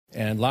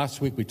And last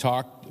week we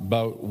talked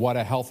about what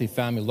a healthy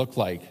family looked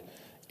like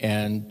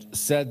and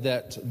said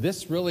that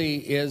this really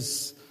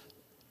is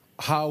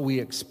how we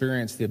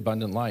experience the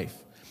abundant life.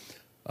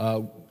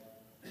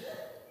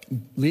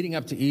 Leading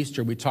up to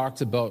Easter, we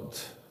talked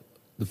about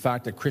the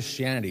fact that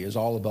Christianity is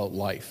all about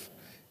life.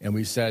 And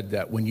we said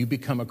that when you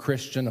become a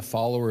Christian, a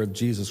follower of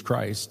Jesus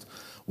Christ,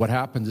 what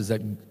happens is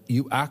that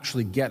you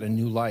actually get a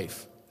new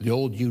life. The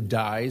old you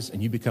dies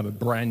and you become a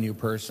brand new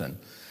person.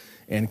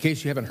 And in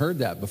case you haven't heard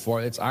that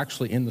before, it's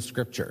actually in the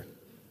scripture.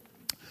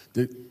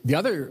 The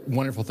other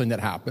wonderful thing that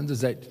happens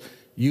is that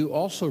you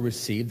also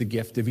receive the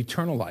gift of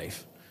eternal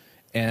life.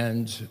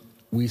 And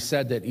we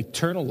said that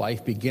eternal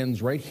life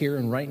begins right here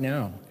and right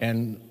now.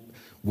 And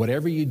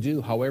whatever you do,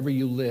 however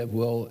you live,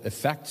 will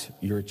affect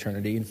your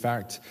eternity. In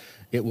fact,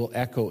 it will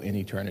echo in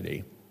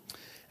eternity.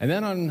 And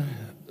then on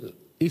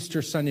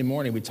Easter Sunday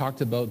morning, we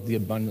talked about the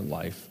abundant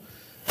life,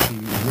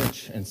 the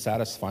rich and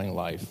satisfying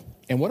life.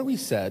 And what we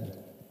said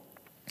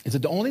is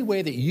that the only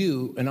way that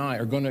you and I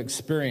are going to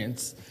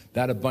experience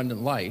that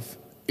abundant life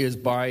is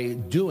by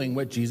doing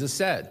what Jesus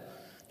said.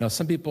 Now,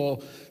 some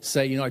people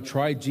say, I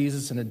tried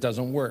Jesus and it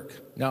doesn't work.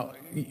 Now,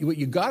 what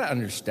you got to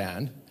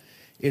understand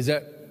is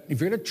that if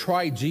you're going to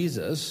try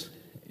Jesus,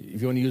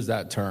 if you want to use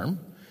that term,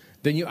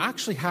 then you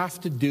actually have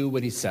to do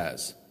what he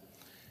says,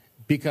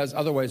 because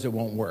otherwise it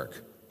won't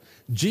work.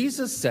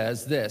 Jesus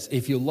says this: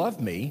 if you love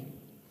me,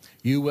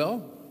 you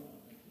will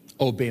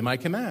obey my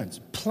commands.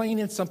 Plain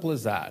and simple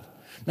as that.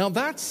 Now,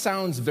 that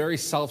sounds very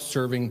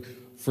self-serving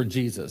for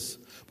Jesus.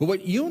 But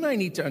what you and I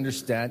need to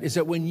understand is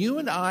that when you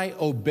and I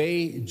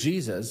obey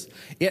Jesus,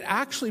 it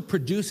actually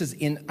produces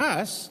in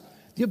us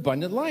the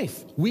abundant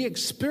life. We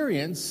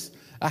experience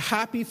a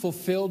happy,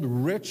 fulfilled,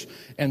 rich,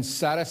 and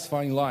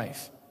satisfying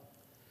life.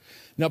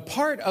 Now,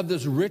 part of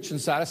this rich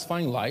and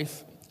satisfying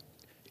life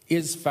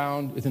is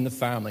found within the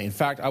family. In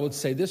fact, I would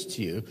say this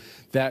to you,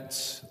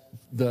 that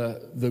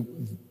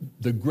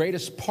the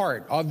greatest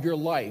part of your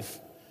life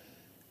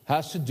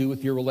has to do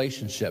with your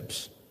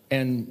relationships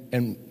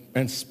and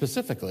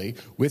specifically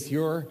with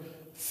your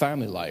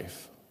family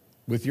life,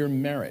 with your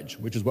marriage,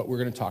 which is what we're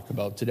going to talk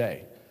about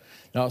today.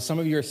 Now, some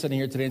of you are sitting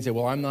here today and say,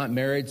 well, I'm not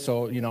married,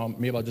 so,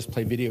 maybe I'll just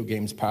play video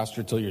games,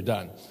 Pastor, till you're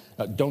done.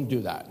 Don't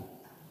do that.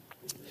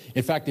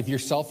 In fact, if your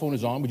cell phone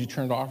is on, would you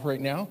turn it off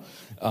right now?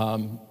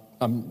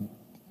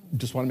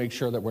 Just want to make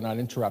sure that we're not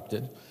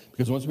interrupted,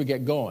 because once we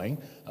get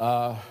going,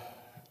 I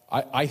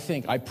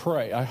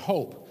pray, I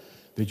hope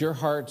that your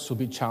hearts will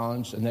be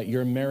challenged and that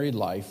your married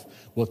life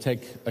will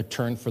take a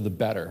turn for the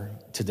better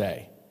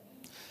today.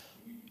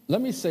 Let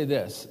me say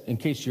this, in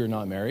case you're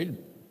not married.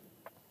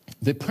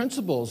 The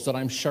principles that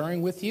I'm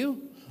sharing with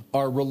you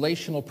are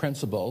relational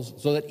principles,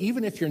 so that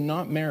even if you're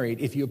not married,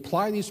 if you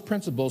apply these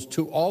principles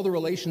to all the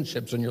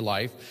relationships in your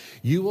life,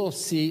 you will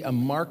see a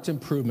marked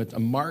improvement, a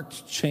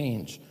marked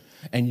change,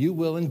 and you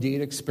will indeed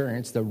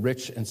experience the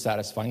rich and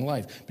satisfying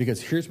life.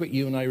 Because here's what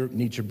you and I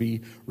need to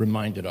be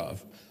reminded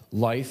of.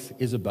 Life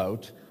is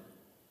about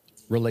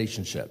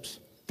relationships.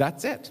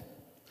 That's it.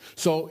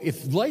 So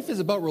if life is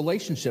about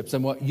relationships,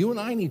 then what you and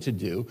I need to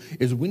do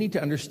is we need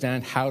to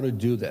understand how to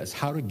do this,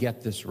 how to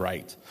get this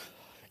right.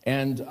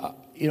 And,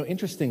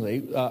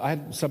 interestingly, I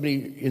had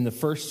somebody in the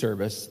first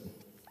service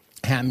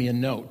hand me a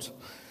note.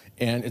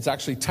 And it's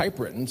actually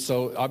typewritten,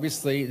 so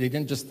obviously they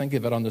didn't just think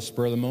of it on the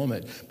spur of the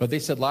moment. But they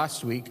said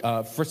last week,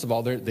 first of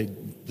all,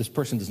 this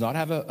person does not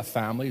have a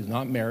family, is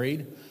not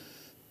married,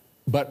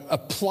 but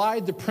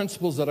applied the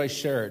principles that I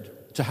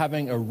shared to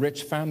having a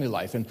rich family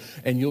life.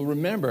 And you'll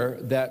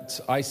remember that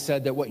I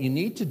said that what you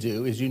need to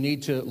do is you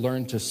need to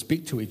learn to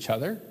speak to each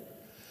other.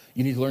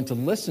 You need to learn to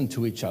listen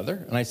to each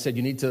other. And I said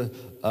you need to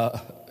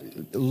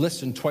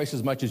listen twice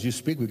as much as you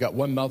speak. We've got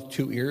one mouth,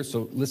 two ears,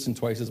 so listen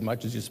twice as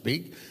much as you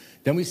speak.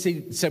 Then we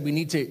said we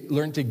need to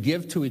learn to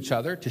give to each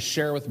other, to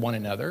share with one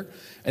another.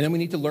 And then we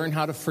need to learn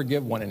how to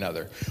forgive one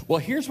another. Well,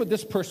 here's what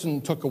this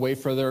person took away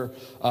for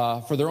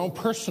their own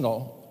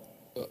personal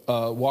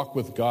walk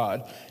with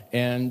God,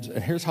 and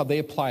here's how they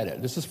applied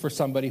it. This is for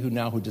somebody who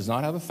does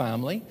not have a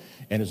family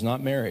and is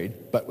not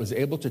married, but was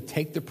able to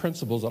take the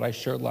principles that I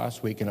shared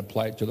last week and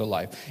apply it to their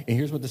life. And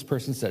here's what this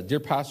person said: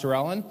 Dear Pastor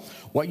Allen,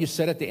 what you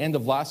said at the end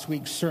of last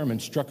week's sermon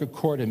struck a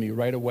chord in me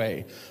right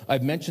away.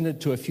 I've mentioned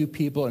it to a few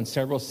people, and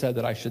several said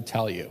that I should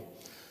tell you.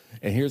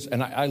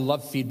 And I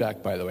love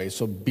feedback, by the way.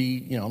 So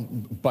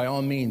by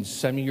all means,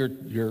 send me your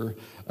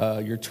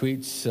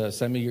tweets,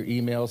 send me your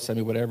emails, send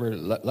me whatever.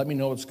 Let me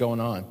know what's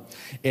going on.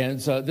 And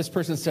this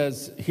person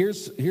says,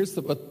 here's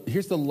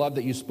the love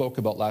that you spoke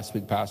about last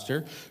week,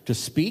 Pastor: to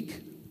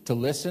speak, to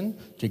listen,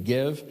 to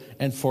give,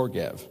 and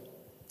forgive.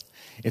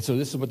 And so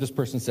this is what this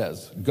person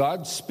says: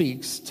 God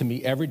speaks to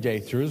me every day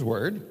through His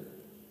Word.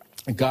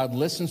 God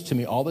listens to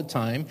me all the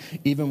time,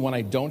 even when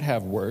I don't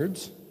have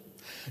words.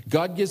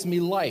 God gives me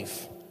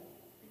life,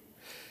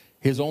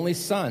 His only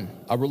Son,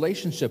 a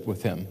relationship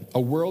with Him, a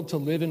world to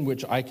live in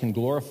which I can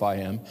glorify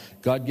Him.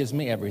 God gives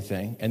me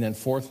everything. And then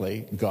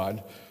fourthly,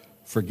 God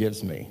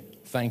forgives me.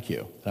 Thank you.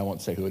 And I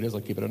won't say who it is.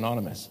 I'll keep it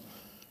anonymous.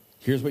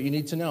 Here's what you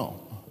need to know.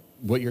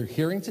 What you're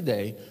hearing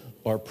today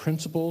are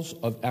principles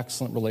of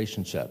excellent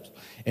relationships.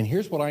 And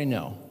here's what I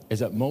know, is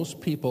that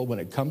most people, when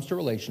it comes to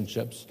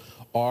relationships,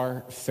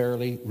 are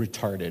fairly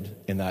retarded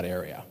in that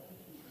area.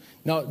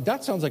 Now,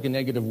 that sounds like a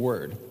negative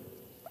word.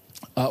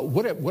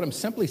 What I'm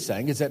simply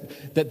saying is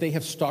that they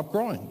have stopped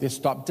growing. They've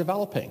stopped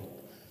developing.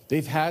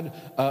 They've had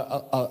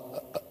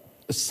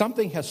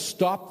something has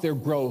stopped their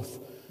growth.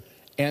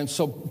 And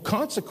so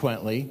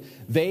consequently,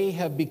 they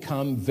have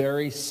become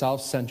very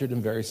self-centered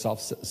and very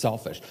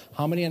selfish.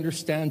 How many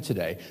understand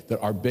today that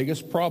our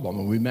biggest problem,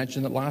 and we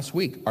mentioned it last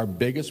week, our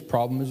biggest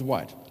problem is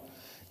what?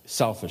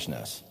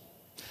 Selfishness.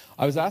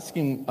 I was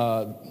asking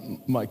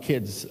my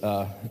kids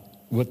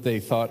what they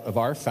thought of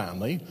our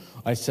family.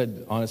 I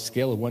said, on a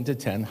scale of 1 to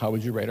 10, how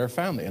would you rate our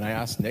family? And I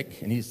asked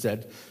Nick, and he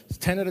said,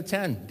 10 out of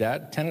 10,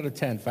 Dad, 10 out of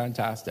 10,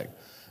 fantastic.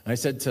 And I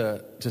said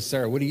to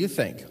Sarah, what do you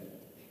think?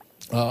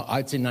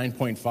 I'd say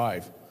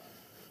 9.5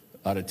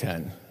 out of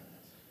 10.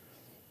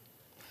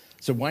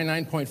 So why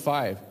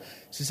 9.5?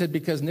 She said,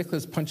 because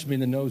Nicholas punched me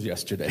in the nose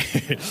yesterday.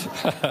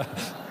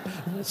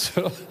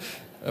 So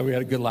we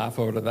had a good laugh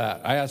over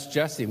that. I asked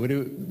Jesse,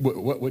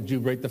 what would you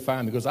rate the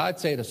family? He goes, I'd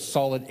say it a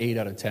solid 8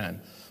 out of 10.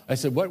 I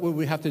said, what would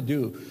we have to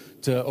do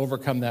to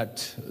overcome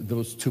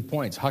those 2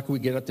 points? How can we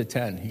get up to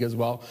 10? He goes,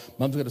 well,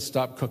 Mom's going to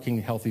stop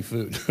cooking healthy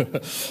food.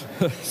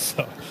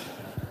 So,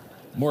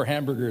 more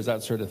hamburgers,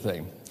 that sort of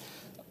thing.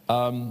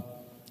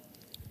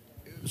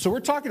 So we're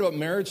talking about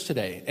marriage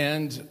today,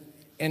 and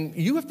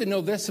you have to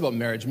know this about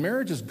marriage.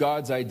 Marriage is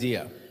God's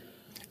idea.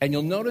 And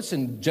you'll notice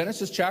in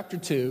Genesis chapter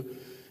 2,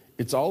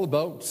 it's all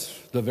about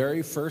the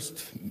very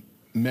first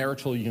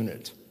marital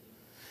unit.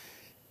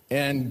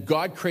 And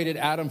God created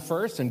Adam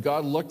first, and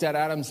God looked at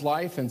Adam's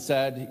life and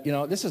said,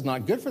 this is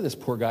not good for this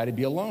poor guy to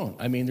be alone.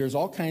 I mean, there's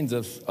all kinds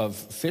of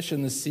fish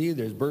in the sea,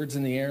 there's birds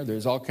in the air,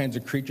 there's all kinds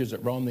of creatures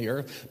that roam the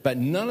earth, but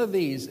none of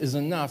these is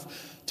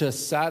enough to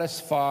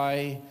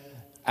satisfy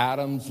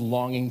Adam's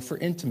longing for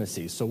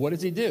intimacy. So what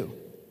does he do?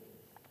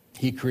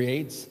 He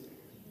creates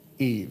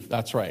Eve.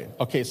 That's right.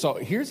 Okay, so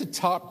here's the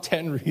top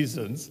 10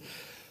 reasons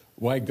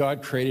why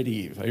God created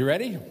Eve. Are you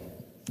ready?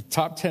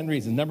 Top 10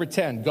 reasons. Number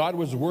 10, God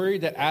was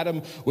worried that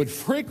Adam would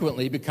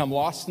frequently become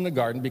lost in the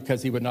garden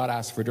because he would not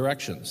ask for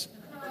directions.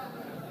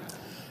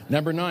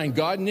 Number 9,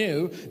 God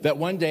knew that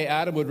one day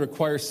Adam would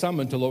require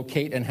someone to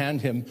locate and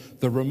hand him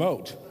the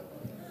remote.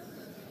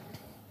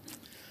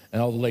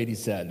 And all the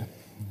ladies said,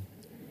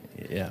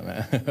 yeah,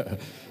 man.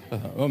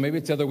 Well, maybe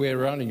it's the other way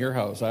around in your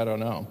house. I don't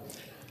know.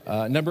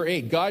 Number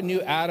 8, God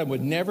knew Adam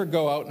would never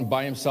go out and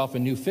buy himself a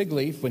new fig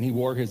leaf when he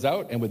wore his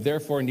out and would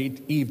therefore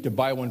need Eve to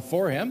buy one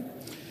for him.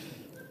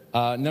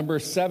 Number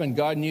 7,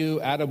 God knew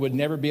Adam would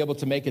never be able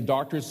to make a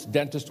doctor's,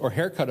 dentist, or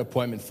haircut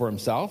appointment for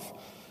himself,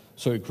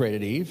 so he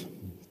created Eve.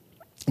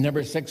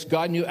 Number 6,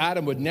 God knew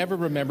Adam would never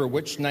remember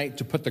which night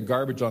to put the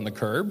garbage on the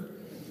curb.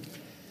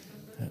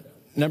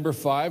 Number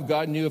 5,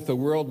 God knew if the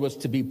world was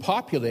to be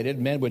populated,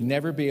 men would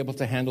never be able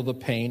to handle the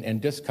pain and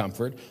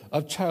discomfort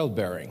of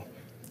childbearing.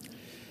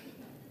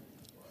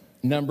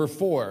 Number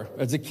 4,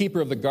 as the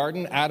keeper of the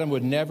garden, Adam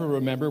would never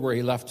remember where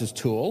he left his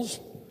tools.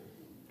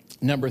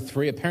 Number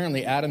 3,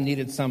 apparently Adam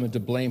needed someone to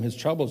blame his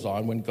troubles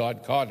on when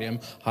God caught him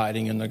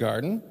hiding in the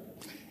garden.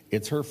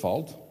 It's her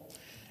fault.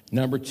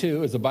 Number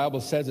 2, as the Bible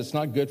says, it's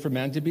not good for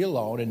man to be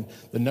alone. And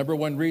the number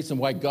 1 reason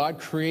why God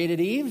created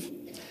Eve,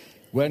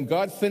 when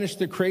God finished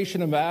the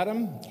creation of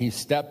Adam, he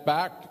stepped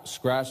back,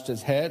 scratched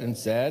his head, and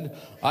said,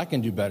 I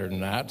can do better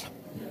than that.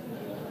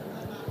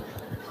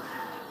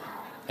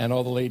 And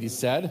all the ladies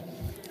said,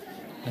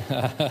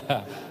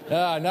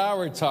 now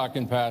we're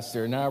talking,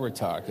 Pastor, now we're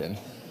talking.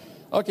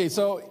 Okay,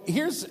 so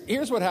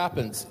here's what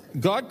happens.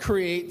 God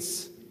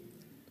creates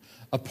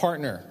a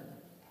partner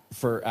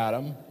for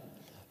Adam,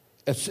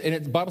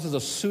 and the Bible says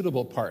a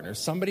suitable partner,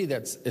 somebody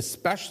that's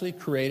especially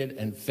created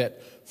and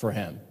fit for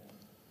him.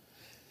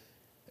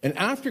 And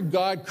after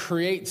God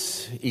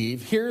creates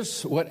Eve,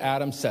 here's what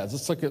Adam says.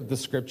 Let's look at the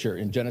scripture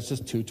in Genesis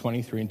 2,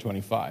 23 and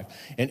 25.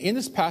 And in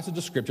this passage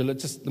of scripture,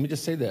 let me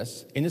just say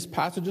this. In this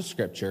passage of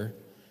scripture,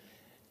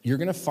 you're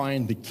going to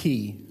find the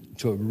key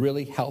to a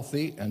really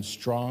healthy and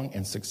strong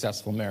and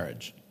successful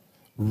marriage.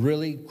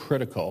 Really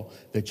critical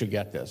that you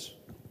get this.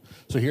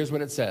 So here's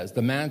what it says.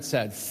 The man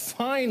said,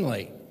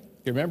 finally,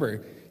 you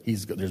remember,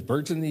 there's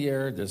birds in the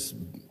air, there's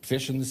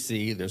fish in the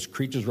sea, there's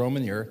creatures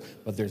roaming the earth,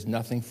 but there's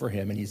nothing for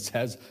him. And he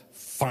says,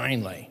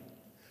 finally,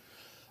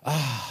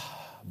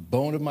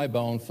 bone of my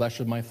bone, flesh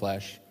of my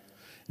flesh,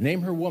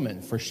 name her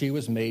woman, for she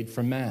was made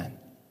from man.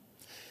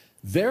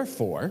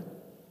 Therefore,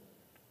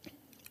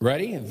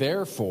 ready?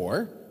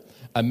 Therefore,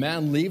 a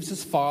man leaves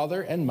his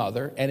father and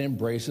mother and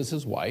embraces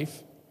his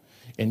wife.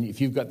 And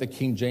if you've got the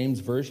King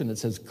James Version, it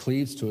says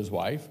cleaves to his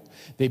wife.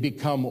 They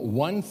become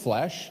one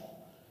flesh.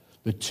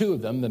 The two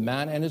of them, the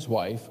man and his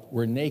wife,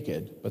 were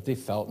naked, but they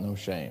felt no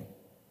shame.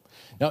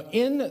 Now,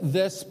 in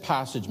this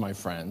passage, my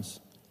friends,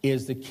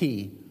 is the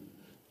key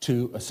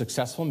to a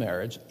successful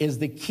marriage, is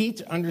the key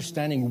to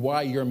understanding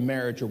why your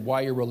marriage or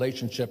why your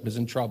relationship is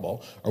in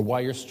trouble or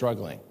why you're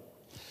struggling.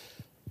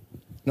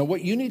 Now,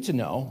 what you need to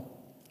know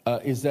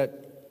is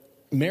that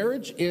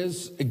marriage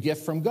is a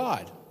gift from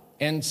God.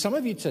 And some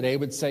of you today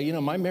would say,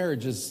 my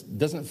marriage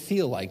doesn't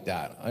feel like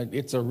that.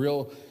 It's a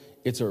real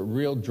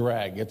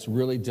drag. It's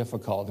really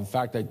difficult. In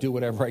fact, I do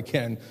whatever I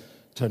can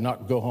to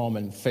not go home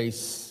and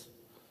face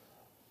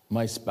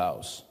my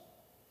spouse.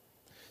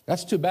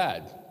 That's too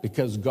bad,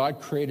 because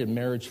God created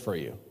marriage for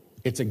you.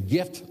 It's a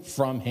gift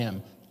from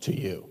him to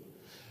you.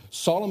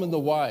 Solomon the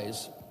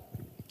wise,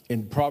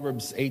 in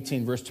Proverbs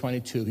 18, verse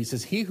 22, he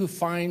says, he who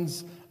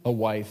finds a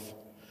wife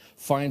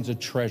finds a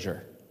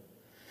treasure,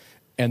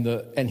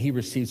 and he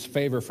receives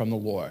favor from the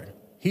Lord.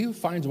 He who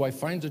finds a wife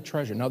finds a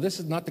treasure. Now,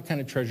 this is not the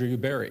kind of treasure you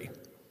bury.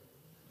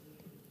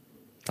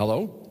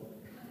 Hello?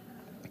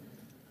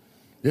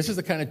 This is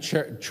the kind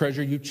of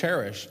treasure you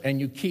cherish,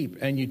 and you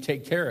keep, and you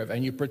take care of,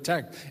 and you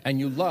protect, and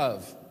you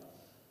love.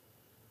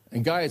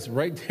 And guys,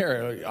 right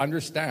there,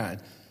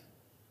 understand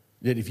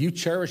that if you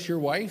cherish your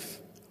wife,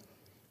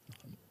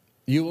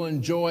 you will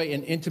enjoy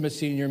an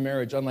intimacy in your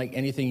marriage unlike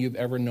anything you've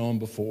ever known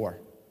before.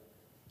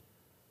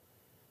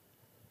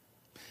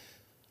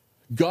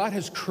 God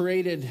has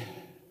created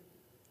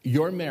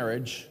your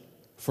marriage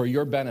for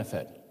your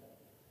benefit,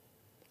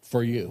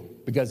 for you,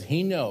 because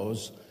he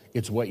knows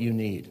it's what you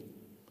need.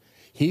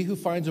 He who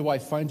finds a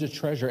wife finds a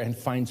treasure and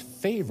finds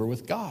favor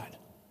with God.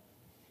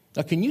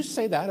 Now, can you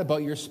say that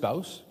about your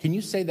spouse? Can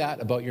you say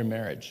that about your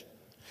marriage?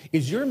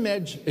 Is your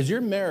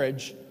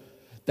marriage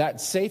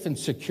that safe and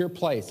secure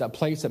place, that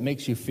place that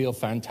makes you feel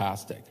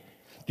fantastic?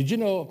 Did you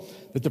know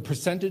that the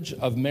percentage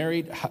of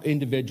married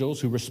individuals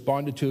who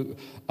responded to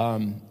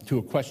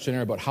a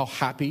questionnaire about how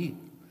happy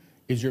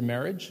is your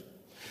marriage,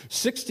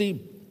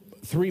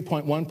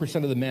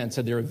 63.1% of the men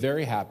said they were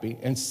very happy,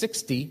 and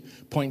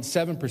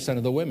 60.7%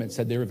 of the women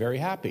said they were very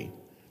happy.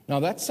 Now,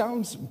 that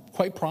sounds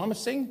quite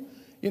promising.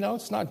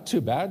 It's not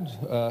too bad.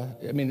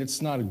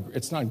 It's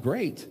not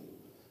great,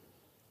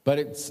 but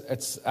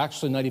it's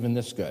actually not even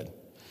this good.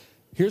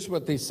 Here's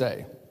what they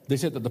say. They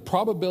said that the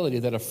probability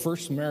that a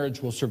first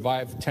marriage will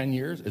survive 10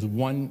 years is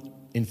 1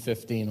 in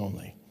 15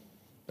 only.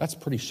 That's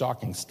pretty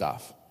shocking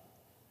stuff.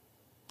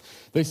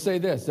 They say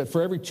this, that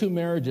for every 2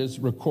 marriages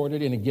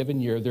recorded in a given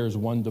year, there's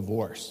 1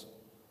 divorce.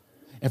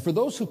 And for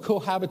those who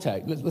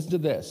cohabitate, listen to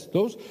this,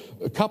 those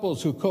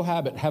couples who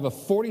cohabit have a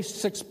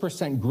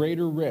 46%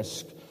 greater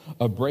risk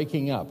of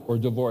breaking up or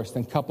divorce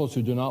than couples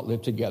who do not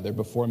live together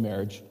before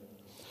marriage.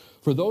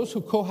 For those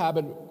who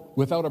cohabit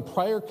without a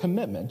prior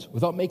commitment,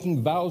 without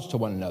making vows to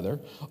one another,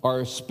 are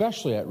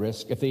especially at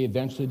risk if they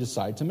eventually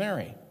decide to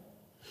marry.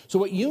 So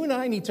what you and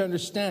I need to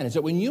understand is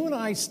that when you and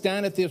I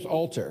stand at this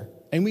altar,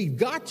 and we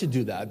got to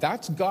do that,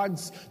 that's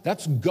God's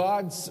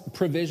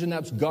provision,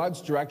 that's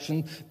God's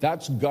direction,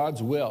 that's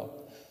God's will.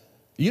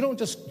 You don't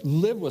just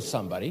live with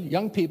somebody.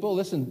 Young people,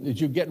 listen, as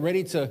you get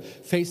ready to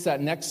face that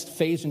next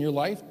phase in your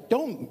life,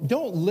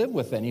 don't live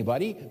with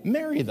anybody,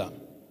 marry them.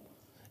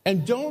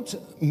 And don't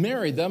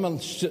marry them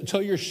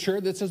until you're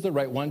sure this is the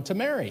right one to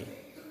marry.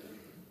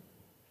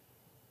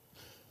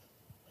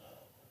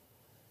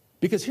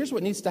 Because here's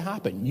what needs to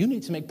happen. You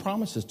need to make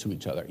promises to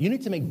each other. You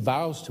need to make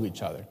vows to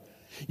each other.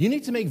 You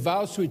need to make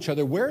vows to each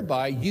other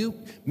whereby you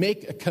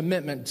make a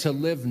commitment to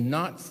live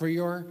not for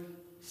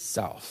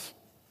yourself,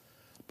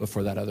 but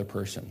for that other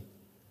person.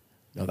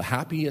 Now, the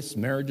happiest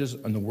marriages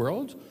in the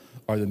world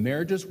are the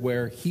marriages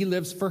where he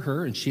lives for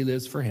her and she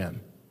lives for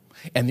him.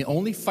 And the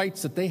only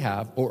fights that they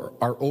have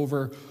are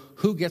over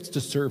who gets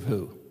to serve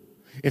who.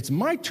 It's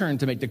my turn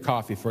to make the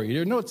coffee for you,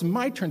 dear. No, it's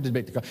my turn to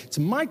make the coffee. It's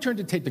my turn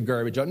to take the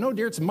garbage out. No,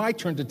 dear, it's my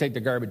turn to take the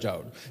garbage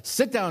out.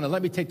 Sit down and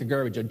let me take the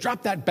garbage out.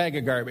 Drop that bag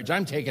of garbage.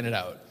 I'm taking it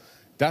out.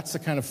 That's the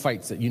kind of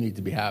fights that you need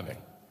to be having.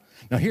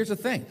 Now, here's the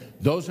thing.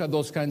 Those who have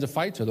those kinds of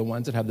fights are the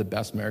ones that have the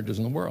best marriages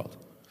in the world.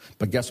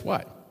 But guess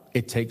what?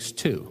 It takes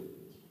 2.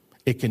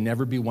 It can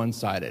never be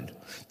one-sided.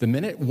 The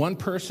minute one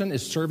person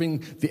is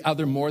serving the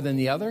other more than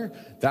the other,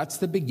 that's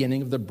the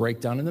beginning of the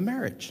breakdown in the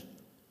marriage.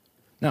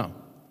 Now,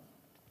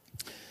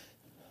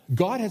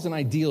 God has an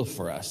ideal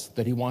for us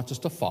that he wants us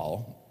to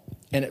follow,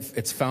 and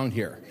it's found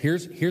here.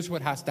 Here's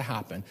what has to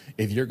happen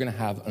if you're going to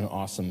have an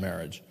awesome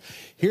marriage.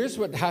 Here's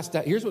what's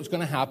going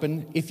to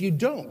happen if you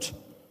don't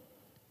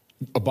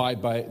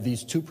abide by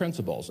these 2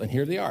 principles, and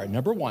here they are.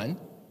 Number 1,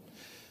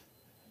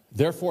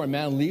 therefore, a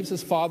man leaves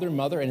his father and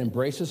mother and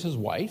embraces his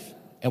wife.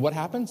 And what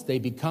happens? They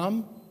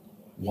become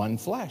one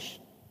flesh.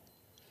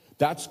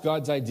 That's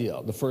God's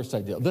ideal, the first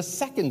ideal. The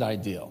second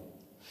ideal,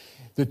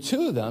 the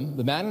 2 of them,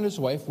 the man and his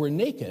wife, were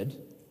naked,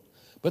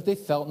 but they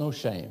felt no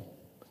shame.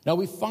 Now,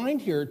 we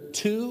find here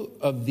two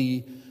of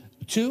the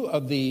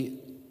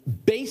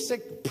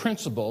basic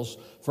principles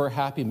for a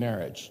happy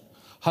marriage.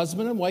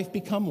 Husband and wife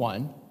become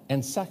one,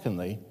 and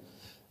secondly,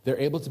 they're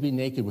able to be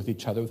naked with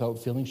each other without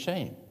feeling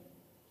shame.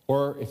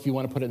 Or if you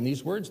want to put it in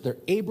these words, they're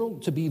able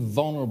to be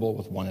vulnerable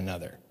with one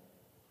another.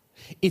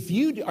 If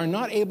you are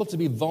not able to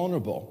be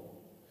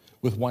vulnerable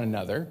with one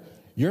another,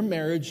 your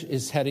marriage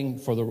is heading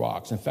for the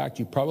rocks. In fact,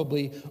 you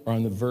probably are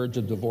on the verge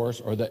of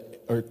divorce or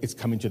it's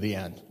coming to the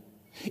end.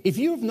 If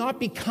you have not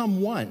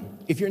become one,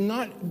 if you're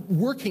not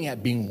working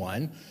at being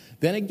one,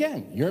 then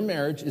again, your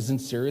marriage is in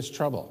serious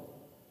trouble.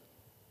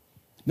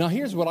 Now,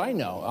 here's what I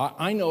know.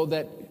 I know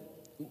that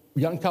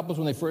young couples,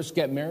 when they first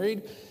get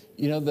married,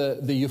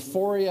 the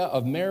euphoria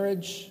of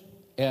marriage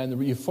and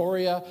the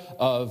euphoria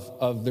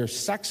of their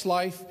sex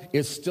life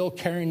is still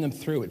carrying them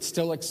through. It's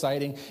still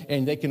exciting,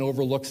 and they can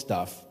overlook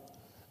stuff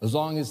as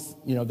long as,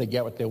 they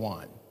get what they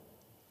want.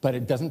 But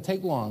it doesn't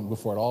take long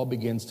before it all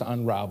begins to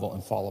unravel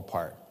and fall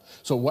apart.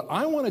 So what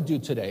I want to do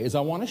today is I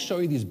want to show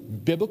you these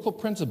biblical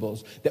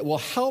principles that will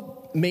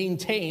help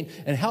maintain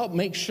and help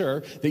make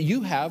sure that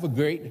you have a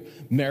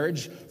great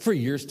marriage for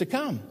years to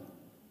come.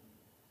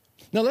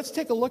 Now let's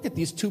take a look at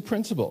these two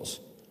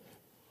principles.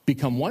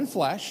 Become one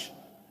flesh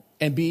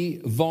and be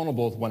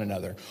vulnerable with one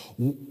another.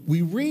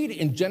 We read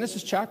in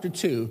Genesis chapter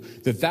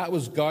 2 that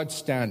was God's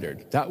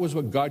standard. That was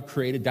what God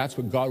created. That's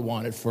what God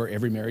wanted for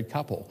every married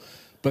couple.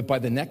 But by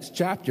the next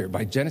chapter,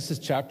 by Genesis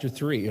chapter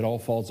 3, it all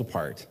falls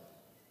apart.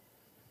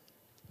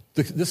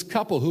 This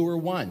couple who were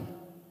one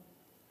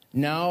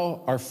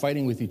now are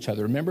fighting with each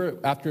other. Remember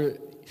after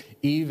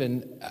Eve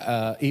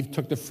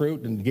took the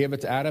fruit and gave it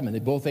to Adam, and they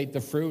both ate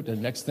the fruit,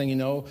 and next thing you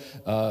know,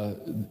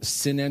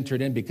 sin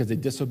entered in because they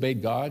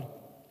disobeyed God?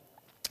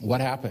 What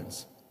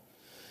happens?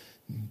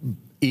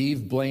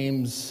 Eve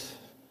blames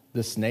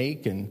the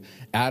snake, and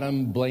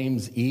Adam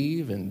blames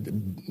Eve,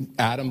 and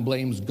Adam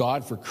blames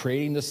God for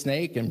creating the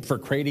snake and for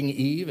creating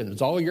Eve, and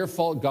it's all your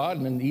fault, God.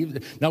 And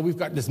Eve. Now we've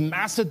got this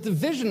massive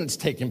division that's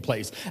taking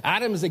place.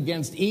 Adam is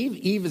against Eve,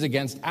 Eve is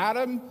against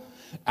Adam,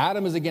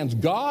 Adam is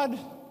against God,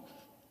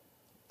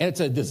 and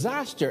it's a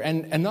disaster.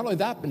 And not only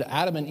that, but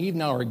Adam and Eve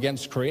now are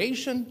against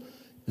creation.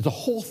 The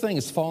whole thing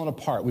is falling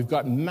apart. We've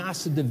got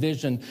massive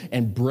division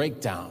and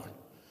breakdown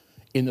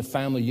in the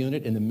family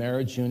unit, in the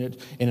marriage unit,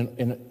 and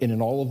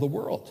in all of the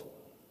world.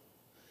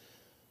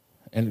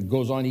 And it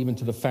goes on even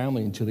to the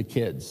family and to the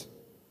kids.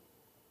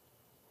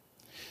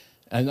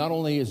 And not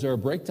only is there a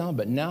breakdown,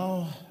 but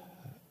now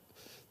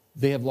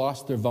they have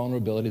lost their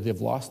vulnerability, they've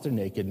lost their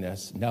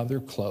nakedness, now they're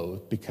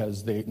clothed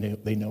because they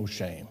know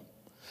shame.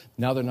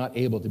 Now they're not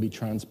able to be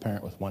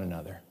transparent with one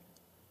another.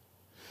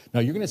 Now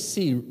you're going to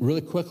see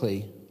really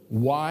quickly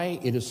why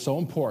it is so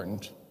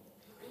important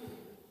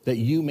that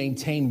you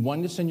maintain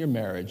oneness in your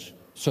marriage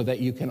so that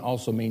you can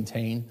also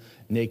maintain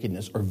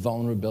nakedness or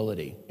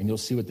vulnerability. And you'll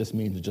see what this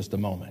means in just a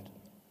moment.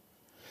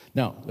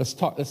 Now, let's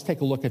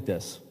take a look at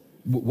this.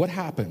 What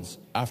happens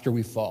after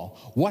we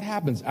fall? What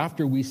happens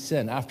after we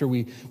sin, after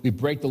we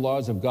break the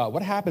laws of God?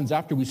 What happens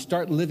after we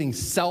start living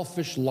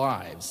selfish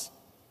lives?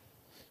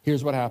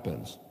 Here's what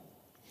happens.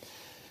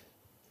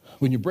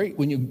 When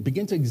you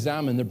begin to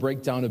examine the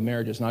breakdown of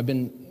marriages,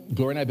 and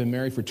Gloria and I have been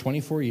married for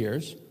 24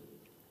 years.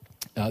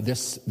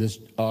 This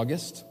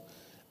August,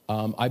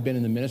 I've been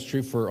in the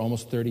ministry for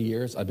almost 30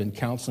 years. I've been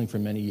counseling for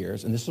many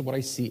years, and this is what I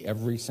see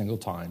every single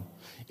time: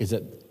 is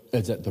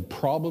that the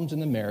problems in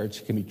the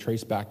marriage can be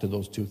traced back to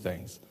those two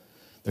things.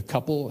 The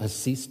couple has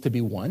ceased to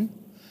be one,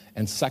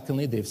 and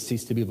secondly, they've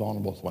ceased to be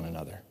vulnerable with one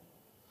another.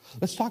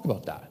 Let's talk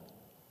about that.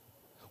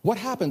 What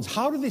happens?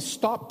 How do they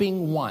stop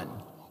being one?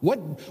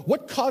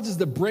 What causes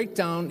the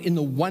breakdown in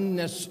the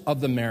oneness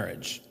of the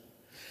marriage?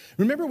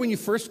 Remember when you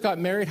first got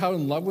married, how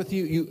in love with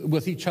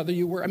each other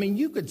you were? I mean,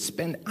 you could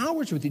spend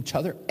hours with each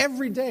other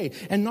every day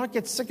and not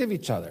get sick of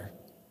each other.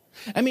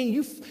 I mean,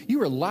 you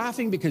were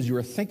laughing because you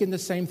were thinking the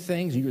same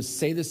things. You would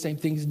say the same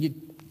things. And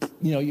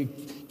you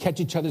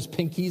catch each other's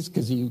pinkies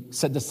because you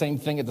said the same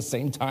thing at the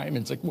same time. And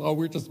it's like, well,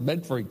 we're just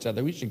meant for each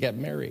other. We should get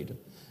married.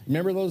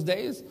 Remember those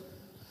days?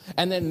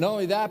 And then not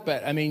only that,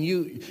 but I mean,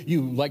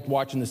 you liked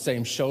watching the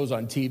same shows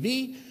on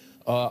TV.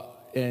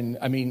 And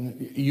I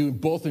mean, you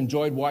both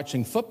enjoyed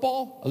watching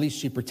football. At least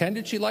she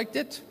pretended she liked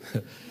it.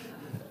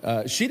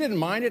 She didn't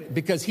mind it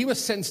because he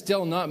was sitting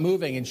still, not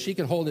moving, and she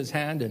could hold his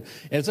hand. And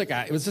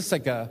it was just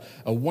like a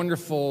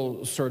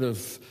wonderful sort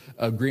of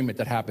agreement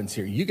that happens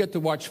here. You get to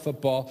watch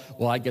football,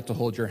 well, I get to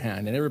hold your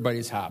hand, and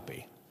everybody's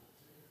happy.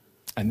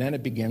 And then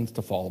it begins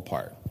to fall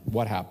apart.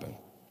 What happened?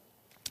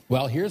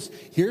 Well,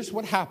 here's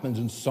what happens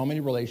in so many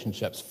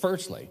relationships.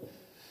 Firstly,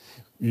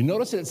 you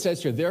notice that it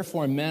says here,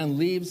 therefore a man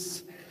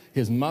leaves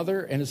his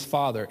mother and his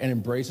father and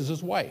embraces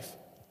his wife.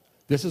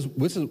 This is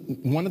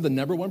one of the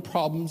number one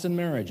problems in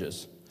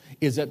marriages,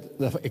 is that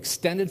the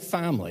extended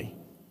family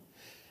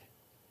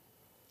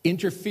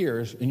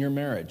interferes in your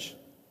marriage.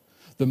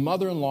 The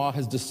mother-in-law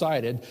has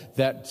decided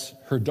that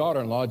her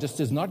daughter-in-law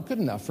just is not good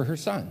enough for her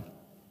son,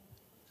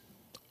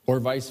 or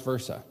vice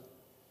versa.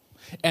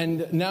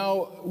 And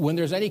now, when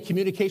there's any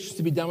communications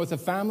to be done with the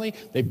family,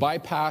 they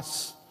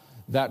bypass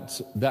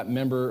that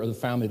member of the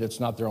family that's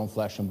not their own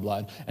flesh and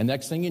blood. And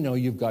next thing you know,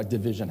 you've got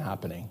division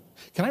happening.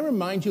 Can I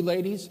remind you,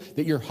 ladies,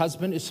 that your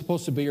husband is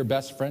supposed to be your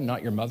best friend,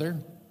 not your mother?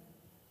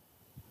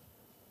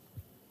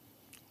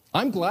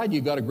 I'm glad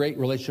you got a great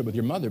relationship with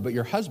your mother, but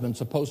your husband's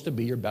supposed to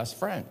be your best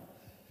friend.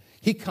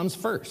 He comes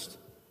first.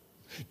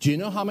 Do you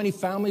know how many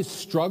families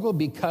struggle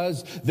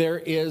because there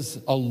is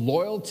a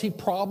loyalty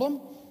problem?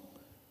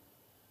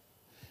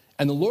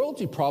 And the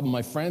loyalty problem,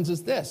 my friends,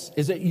 is this,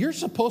 is that you're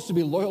supposed to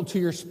be loyal to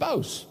your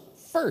spouse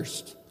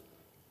first.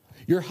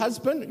 Your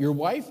husband, your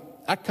wife,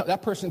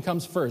 that person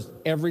comes first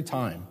every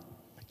time.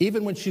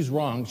 Even when she's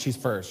wrong, she's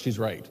first, she's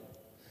right.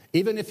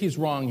 Even if he's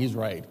wrong, he's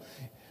right.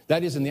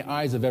 That is in the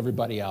eyes of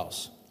everybody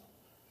else.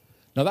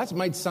 Now, that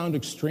might sound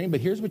extreme,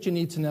 but here's what you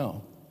need to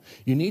know.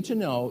 You need to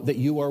know that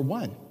you are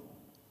one.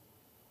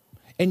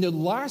 And the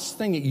last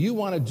thing that you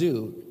want to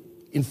do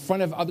in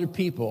front of other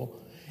people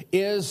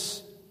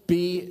is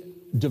be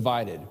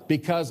divided.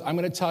 Because I'm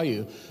going to tell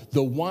you,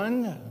 the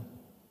one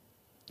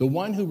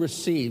who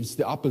receives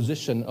the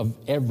opposition of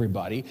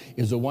everybody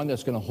is the one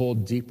that's going to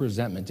hold deep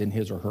resentment in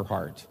his or her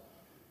heart.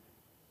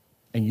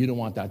 And you don't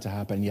want that to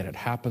happen, yet it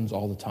happens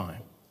all the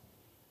time.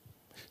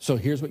 So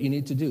here's what you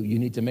need to do. You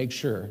need to make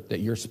sure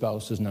that your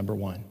spouse is number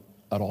one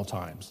at all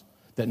times.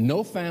 That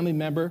no family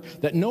member,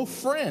 that no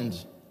friend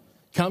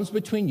comes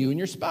between you and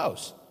your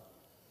spouse.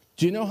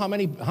 Do you know how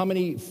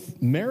many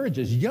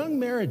marriages, young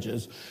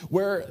marriages,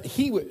 where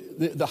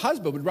the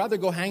husband would rather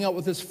go hang out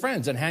with his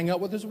friends than hang out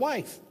with his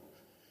wife?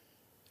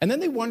 And then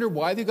they wonder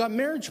why they got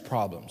marriage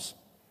problems.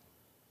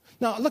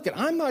 Now, look,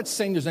 I'm not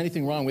saying there's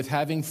anything wrong with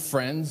having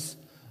friends,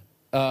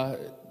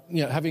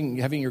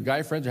 having your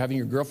guy friends or having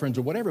your girlfriends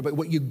or whatever. But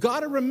what you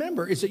got to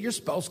remember is that your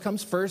spouse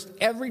comes first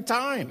every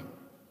time.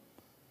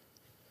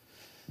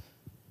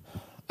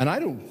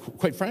 And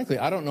quite frankly,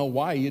 I don't know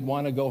why you'd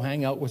want to go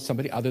hang out with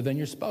somebody other than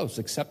your spouse,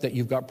 except that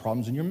you've got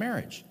problems in your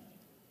marriage.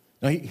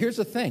 Now, here's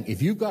the thing.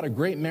 If you've got a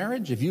great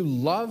marriage, if you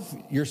love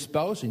your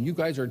spouse and you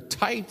guys are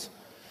tight,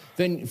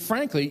 then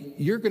frankly,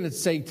 you're going to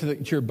say to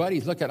your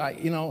buddies, look,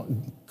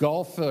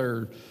 golf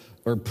or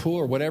pool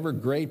or whatever,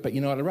 great, but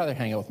I'd rather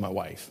hang out with my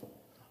wife.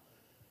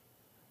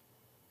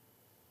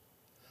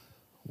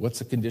 What's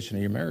the condition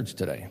of your marriage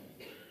today?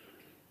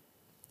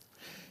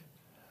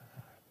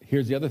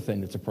 Here's the other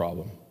thing that's a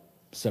problem.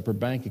 Separate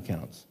bank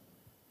accounts.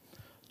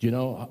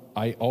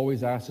 I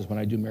always ask this when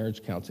I do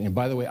marriage counseling. And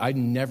by the way, I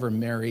never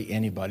marry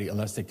anybody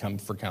unless they come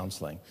for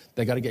counseling.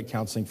 They got to get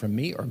counseling from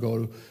me or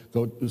go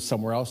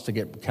somewhere else to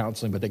get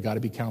counseling, but they got to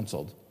be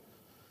counseled.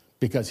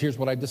 Because here's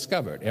what I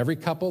discovered. Every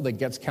couple that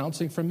gets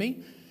counseling from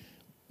me,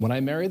 when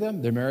I marry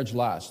them, their marriage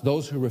lasts.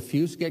 Those who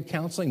refuse to get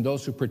counseling,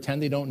 those who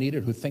pretend they don't need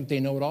it, who think they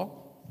know it all,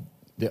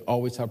 they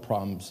always have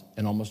problems,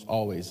 and almost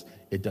always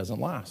it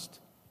doesn't last.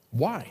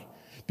 Why?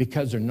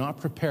 Because they're not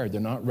prepared,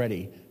 they're not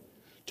ready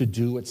to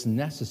do what's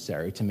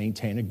necessary to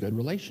maintain a good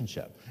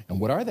relationship. And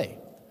what are they?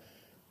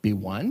 Be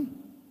one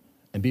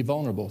and be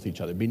vulnerable with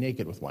each other. Be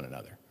naked with one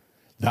another.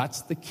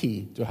 That's the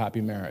key to a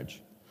happy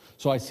marriage.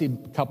 So I see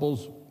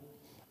couples,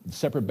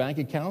 separate bank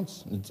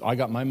accounts. I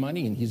got my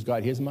money and he's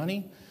got his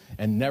money,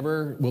 and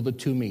never will the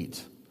two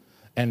meet.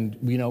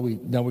 And now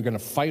we're going to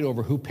fight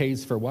over who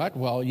pays for what.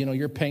 Well,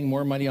 you're paying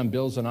more money on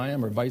bills than I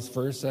am, or vice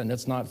versa, and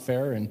that's not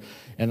fair. And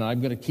I'm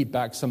going to keep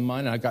back some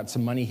money. I got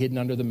some money hidden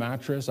under the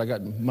mattress. I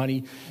got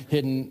money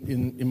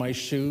hidden in my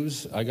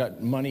shoes. I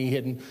got money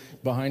hidden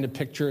behind a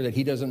picture that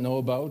he doesn't know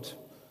about.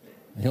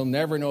 He'll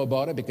never know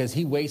about it because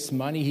he wastes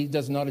money. He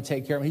doesn't know how to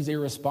take care of it. He's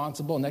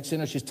irresponsible. Next thing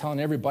you know, she's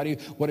telling everybody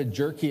what a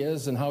jerk he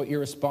is and how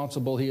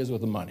irresponsible he is with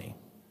the money.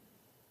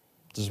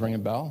 Does this ring a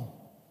bell?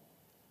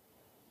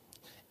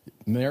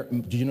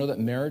 Did you know that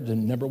marriage, the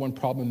number one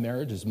problem in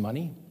marriage is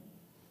money?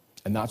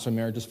 And that's what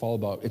marriages fall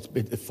about.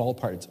 It fall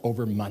apart. It's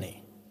over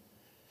money.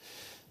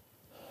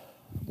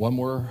 One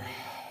more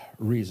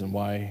reason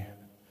why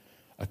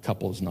a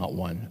couple is not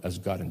one as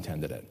God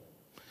intended it.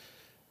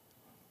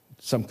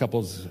 Some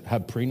couples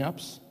have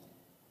prenups.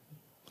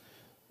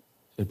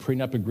 A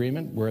prenup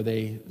agreement where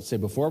they say,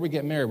 before we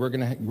get married, we're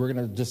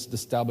gonna just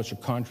establish a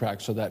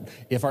contract so that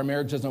if our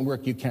marriage doesn't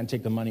work, you can't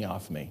take the money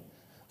off me.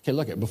 Okay,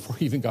 look, before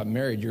you even got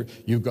married,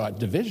 you've got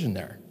division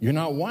there. You're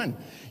not one.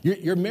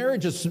 Your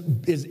marriage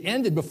is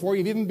ended before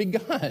you've even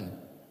begun.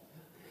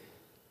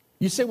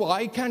 You say, well,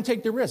 I can't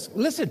take the risk.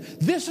 Listen,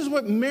 this is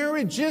what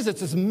marriage is.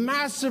 It's this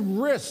massive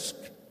risk.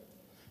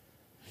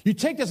 You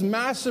take this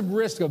massive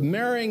risk of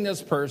marrying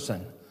this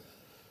person.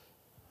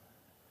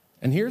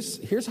 And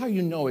here's how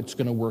you know it's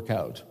going to work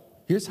out.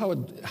 Here's how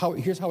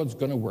it's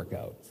going to work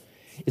out.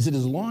 Is that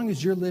as long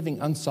as you're living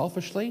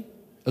unselfishly,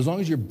 as long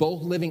as you're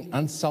both living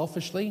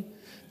unselfishly,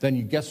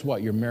 then guess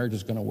what? Your marriage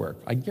is going to work.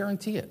 I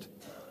guarantee it.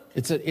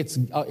 It's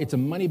a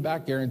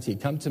money-back guarantee.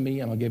 Come to me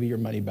and I'll give you your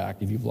money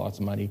back if you've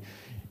lost money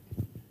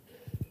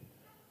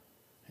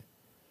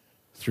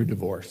through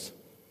divorce.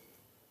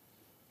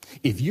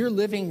 If you're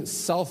living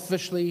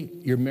selfishly,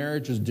 your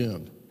marriage is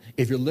doomed.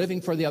 If you're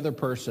living for the other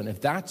person,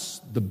 if that's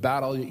the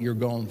battle that you're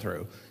going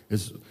through,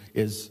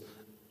 is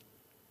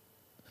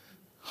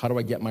how do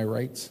I get my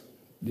rights?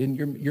 Then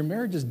your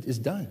marriage is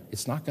done.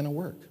 It's not going to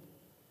work.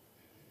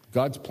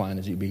 God's plan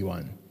is you be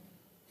one.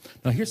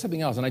 Now, here's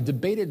something else, and I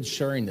debated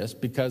sharing this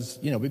because,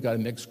 we've got a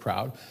mixed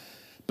crowd,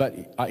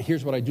 but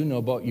here's what I do know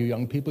about you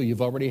young people.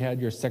 You've already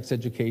had your sex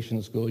education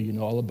in school. You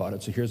know all about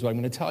it, so here's what I'm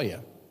going to tell you.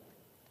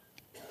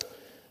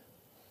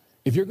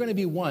 If you're going to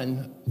be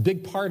one,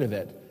 big part of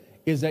it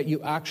is that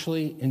you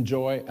actually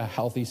enjoy a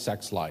healthy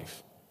sex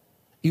life.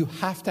 You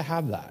have to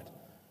have that.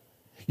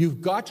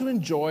 You've got to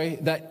enjoy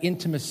that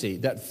intimacy,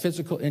 that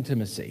physical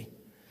intimacy.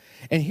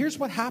 And here's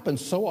what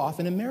happens so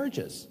often in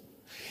marriages.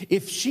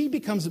 If she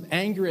becomes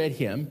angry at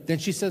him, then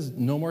she says,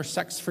 no more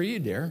sex for you,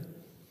 dear.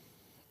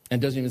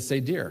 And doesn't even say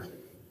dear.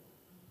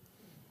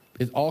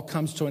 It all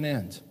comes to an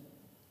end.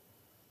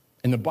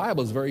 And the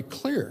Bible is very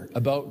clear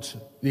about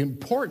the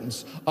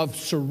importance of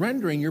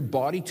surrendering your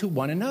body to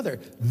one another.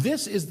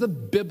 This is the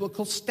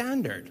biblical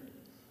standard.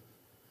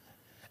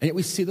 And yet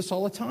we see this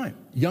all the time.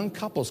 Young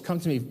couples come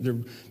to me, their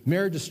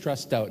marriage is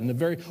stressed out. And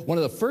one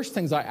of the first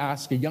things I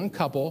ask a young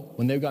couple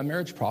when they've got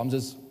marriage problems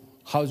is,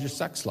 how's your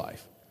sex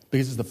life?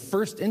 Because it's the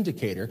first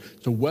indicator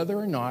to whether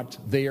or not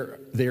they are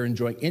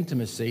enjoying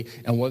intimacy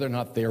and whether or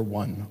not they are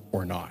one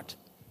or not.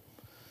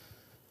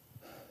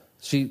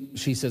 She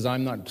says,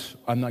 I'm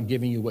not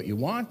giving you what you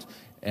want.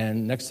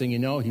 And next thing you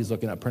know, he's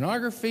looking at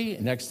pornography.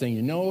 And next thing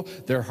you know,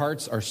 their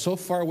hearts are so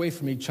far away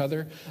from each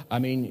other. I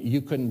mean,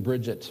 you couldn't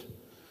bridge it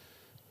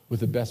with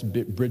the best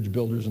bridge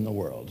builders in the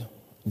world.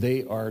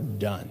 They are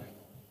done.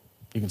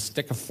 You can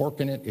stick a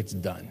fork in it, it's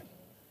done.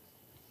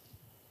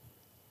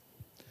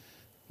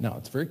 Now,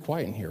 it's very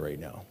quiet in here right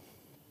now.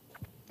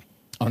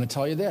 I want to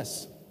tell you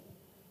this.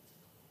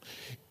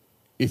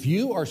 If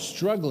you are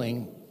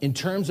struggling in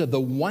terms of the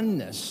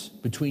oneness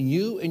between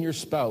you and your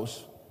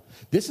spouse,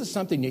 this is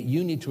something that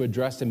you need to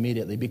address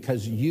immediately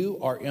because you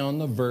are on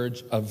the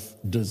verge of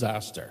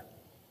disaster.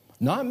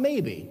 Not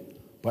maybe,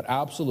 but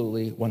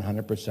absolutely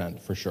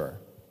 100% for sure.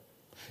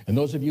 And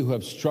those of you who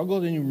have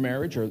struggled in your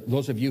marriage or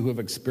those of you who have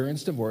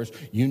experienced divorce,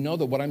 you know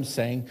that what I'm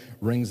saying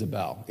rings a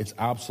bell. It's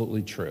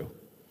absolutely true.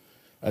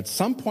 At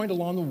some point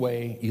along the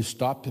way, you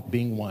stopped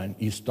being one.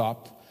 You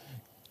stopped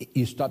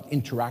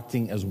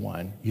interacting as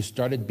one. You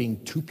started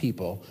being two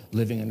people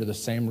living under the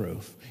same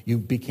roof. You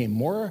became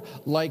more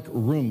like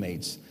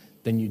roommates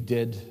than you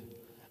did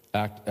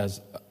act as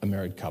a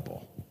married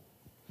couple.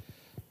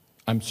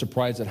 I'm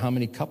surprised at how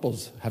many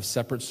couples have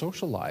separate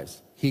social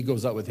lives. He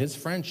goes out with his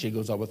friends. She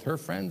goes out with her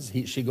friends.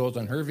 She goes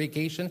on her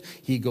vacation.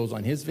 He goes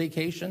on his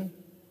vacation.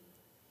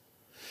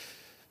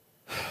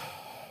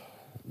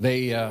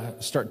 They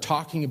start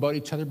talking about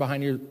each other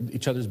behind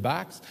each other's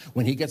backs.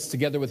 When he gets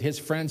together with his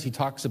friends, he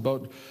talks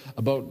about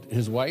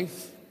his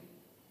wife,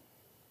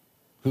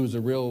 who's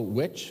a real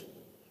witch.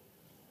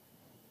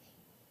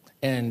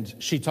 And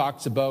she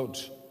talks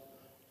about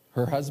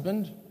her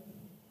husband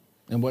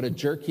and what a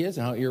jerk he is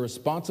and how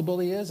irresponsible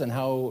he is and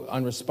how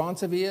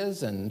unresponsive he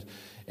is and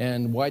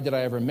why did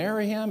I ever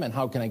marry him and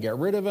how can I get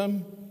rid of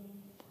him?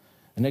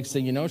 And next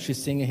thing you know,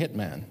 she's seeing a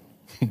hitman.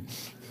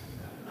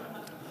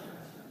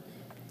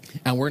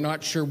 And we're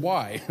not sure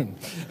why.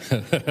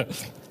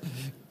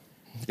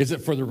 Is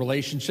it for the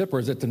relationship or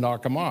is it to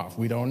knock him off?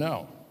 We don't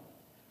know.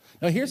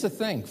 Now, here's the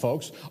thing,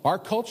 folks. Our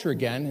culture,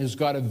 again,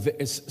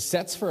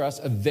 sets for us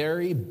a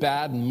very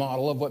bad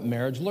model of what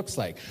marriage looks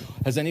like.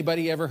 Has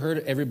anybody ever heard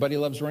Everybody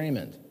Loves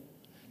Raymond?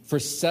 For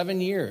 7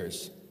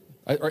 years,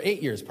 or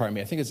 8 years, pardon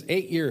me, I think it's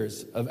 8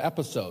 years of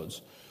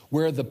episodes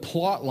where the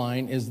plot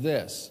line is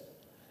this.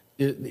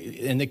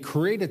 And they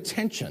create a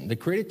tension. They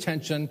create a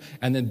tension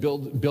and then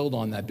build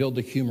on that, build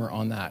the humor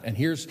on that. And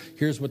here's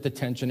what the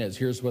tension is.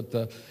 Here's what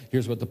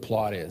the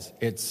plot is.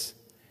 It's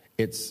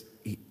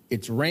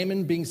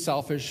Raymond being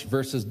selfish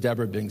versus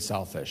Deborah being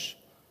selfish.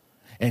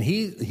 And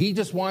he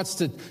just wants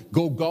to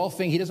go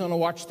golfing. He doesn't want to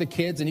watch the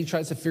kids, and he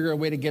tries to figure a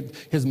way to get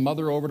his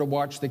mother over to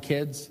watch the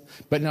kids.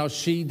 But now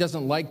she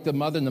doesn't like the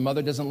mother, and the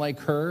mother doesn't like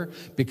her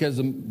because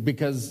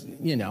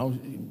you know,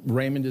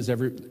 Raymond is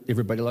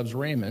everybody loves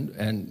Raymond,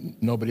 and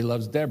nobody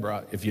loves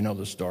Deborah, if you know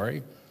the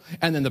story.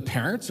 And then the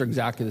parents are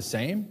exactly the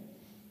same.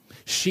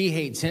 She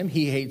hates him,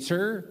 he hates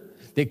her.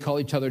 They call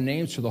each other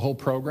names for the whole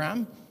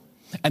program.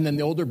 And then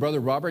the older brother,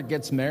 Robert,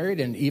 gets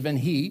married, and even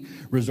he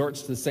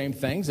resorts to the same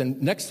things.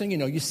 And next thing you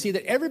know, you see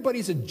that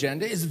everybody's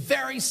agenda is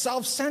very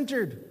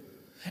self-centered.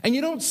 And you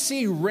don't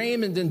see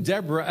Raymond and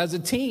Deborah as a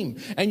team.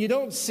 And you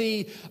don't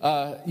see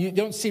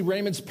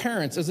Raymond's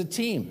parents as a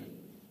team.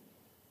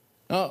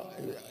 Now,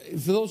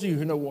 for those of you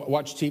who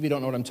watch TV, don't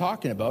know what I'm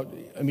talking about,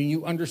 I mean,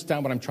 you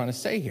understand what I'm trying to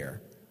say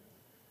here.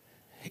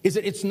 Is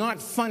that it's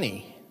not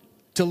funny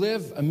to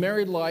live a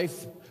married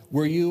life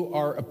where you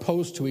are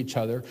opposed to each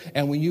other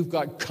and when you've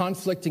got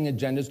conflicting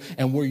agendas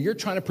and where you're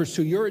trying to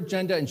pursue your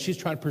agenda and she's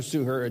trying to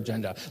pursue her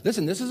agenda.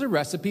 Listen, this is a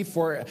recipe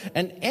for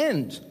an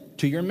end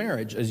to your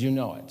marriage as you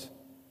know it.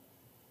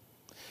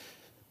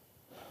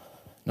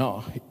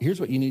 Now,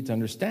 here's what you need to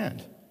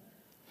understand.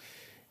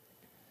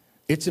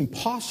 It's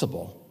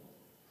impossible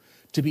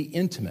to be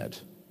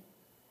intimate.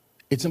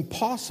 It's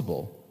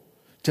impossible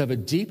to have a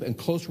deep and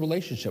close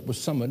relationship with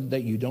someone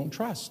that you don't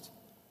trust.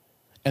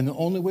 And the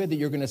only way that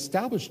you're going to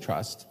establish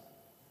trust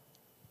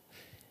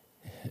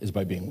is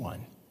by being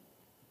one.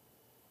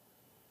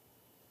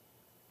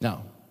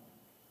 Now,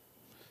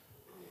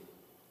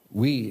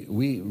 we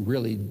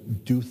really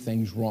do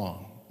things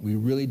wrong. We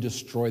really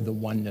destroy the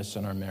oneness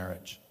in our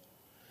marriage.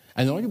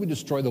 And not only do we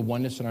destroy the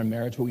oneness in our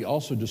marriage, but we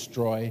also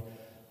destroy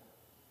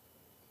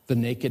the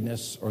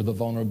nakedness or the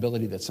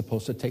vulnerability that's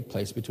supposed to take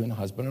place between a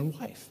husband and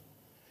wife.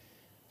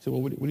 So,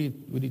 well, what are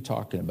you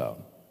talking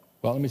about?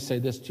 Well, let me say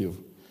this to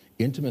you.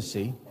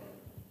 Intimacy,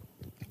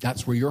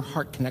 that's where your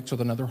heart connects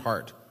with another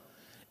heart,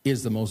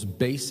 is the most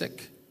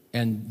basic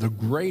and the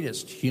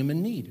greatest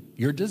human need.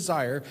 Your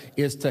desire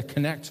is to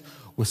connect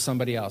with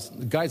somebody else.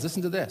 Guys,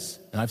 listen to this,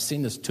 and I've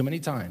seen this too many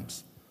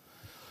times.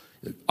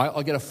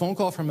 I'll get a phone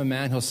call from a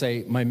man. He'll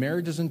say, my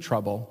marriage is in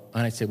trouble.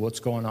 And I say, what's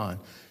going on?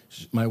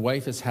 My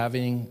wife is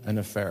having an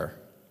affair.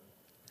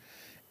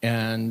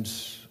 And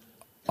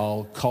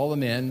I'll call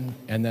them in,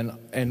 and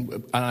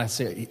I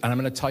say, and I'm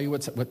going to tell you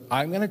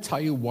I'm going to tell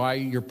you why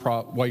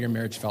your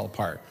marriage fell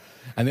apart.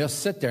 And they'll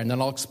sit there, and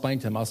then I'll explain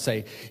to them. I'll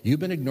say, you've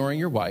been ignoring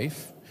your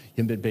wife.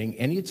 You haven't been paying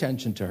any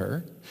attention to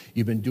her.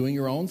 You've been doing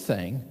your own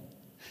thing.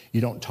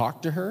 You don't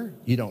talk to her.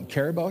 You don't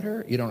care about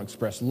her. You don't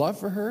express love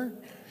for her.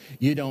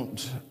 You don't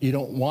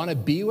want to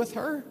be with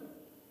her.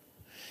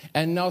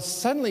 And now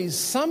suddenly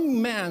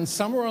some man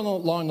somewhere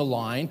along the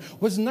line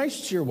was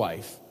nice to your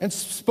wife and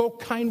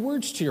spoke kind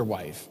words to your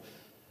wife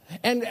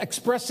and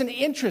expressed an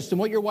interest in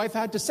what your wife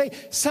had to say.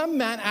 Some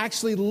man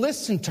actually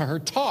listened to her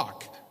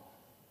talk.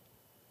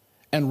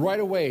 And right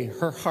away,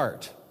 her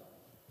heart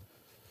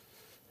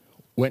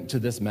went to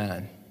this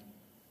man.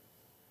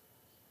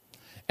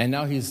 And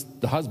now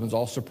the husband's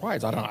all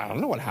surprised. I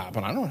don't know what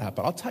happened. I don't know what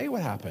happened. I'll tell you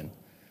what happened.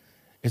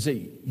 Is that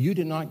you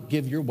did not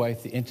give your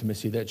wife the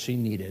intimacy that she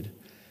needed,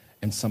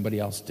 and somebody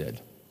else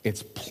did.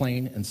 It's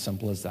plain and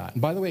simple as that.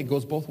 And by the way, it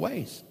goes both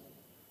ways.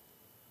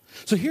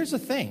 So here's the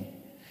thing.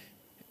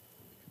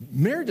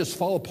 Marriages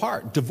fall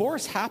apart.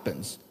 Divorce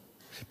happens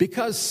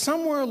because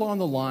somewhere along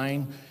the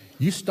line,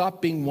 you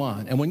stop being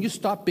one. And when you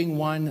stop being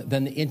one,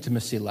 then the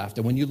intimacy left.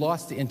 And when you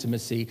lost the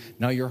intimacy,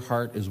 now your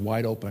heart is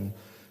wide open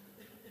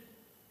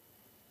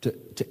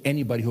to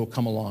anybody who will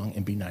come along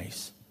and be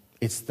nice.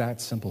 It's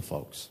that simple,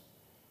 folks.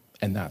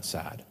 And that's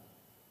sad.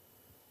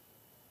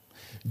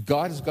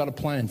 God has got a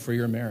plan for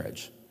your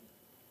marriage.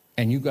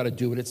 And you've got to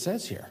do what it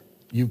says here.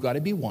 You've got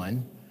to be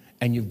one,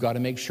 and you've got to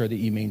make sure that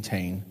you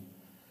maintain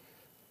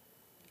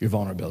your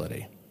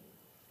vulnerability.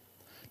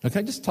 Now, can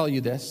I just tell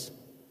you this?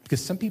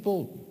 Because some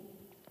people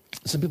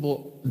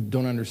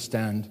don't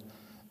understand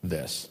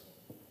this.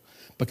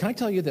 But can I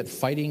tell you that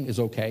fighting is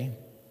okay?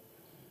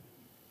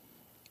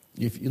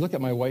 If you look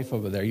at my wife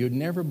over there, you'd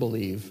never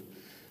believe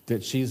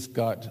that she's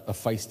got a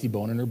feisty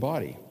bone in her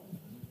body.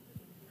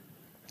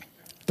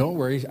 Don't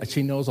worry,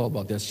 she knows all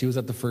about this. She was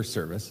at the first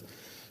service.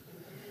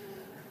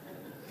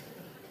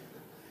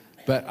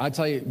 But I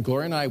tell you,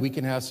 Gloria and I, we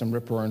can have some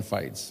rip-roaring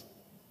fights.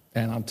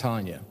 And I'm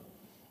telling you,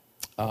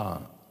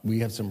 we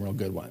have some real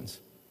good ones.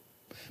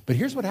 But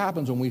here's what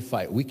happens when we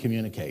fight. We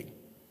communicate.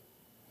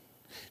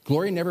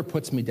 Gloria never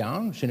puts me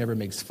down. She never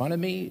makes fun of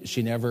me.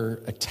 She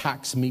never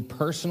attacks me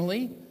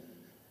personally.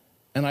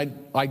 And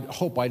I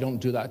hope I don't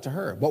do that to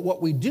her. But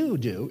what we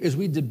do is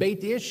we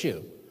debate the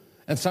issue.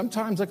 And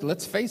sometimes,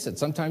 let's face it,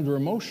 sometimes we're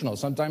emotional.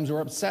 Sometimes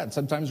we're upset.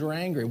 Sometimes we're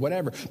angry,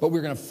 whatever. But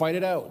we're going to fight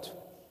it out.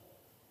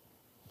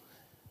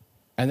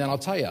 And then I'll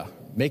tell you,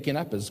 making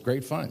up is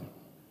great fun.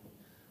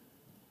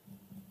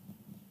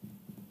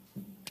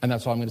 And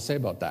that's all I'm going to say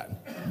about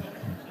that.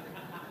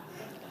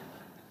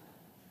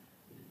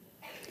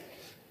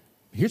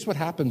 Here's what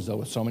happens, though,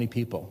 with so many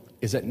people,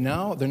 is that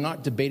now they're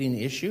not debating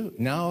the issue.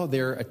 Now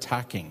they're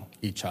attacking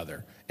each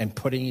other and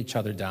putting each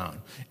other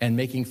down and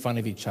making fun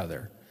of each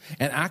other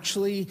and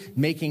actually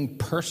making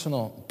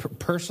personal,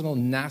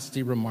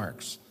 nasty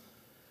remarks.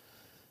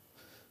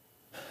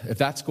 If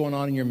that's going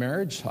on in your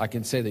marriage, I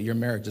can say that your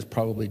marriage is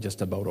probably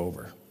just about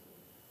over.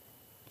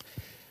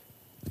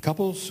 The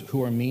couples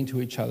who are mean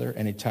to each other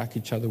and attack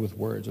each other with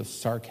words, with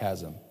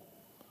sarcasm,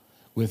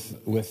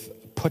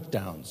 with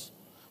put-downs,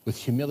 with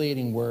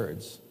humiliating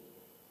words,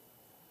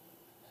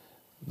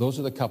 those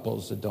are the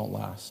couples that don't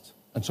last.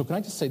 And so can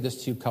I just say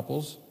this to you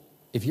couples?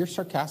 If you're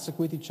sarcastic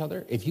with each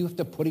other, if you have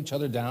to put each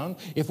other down,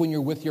 if when you're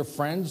with your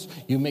friends,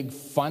 you make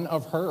fun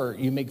of her or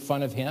you make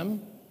fun of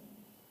him,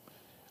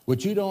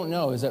 what you don't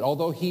know is that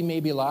although he may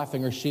be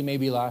laughing or she may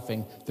be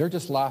laughing, they're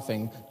just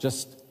laughing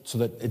just so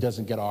that it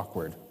doesn't get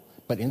awkward.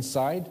 But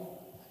inside,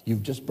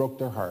 you've just broke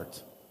their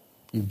heart.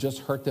 You've just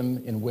hurt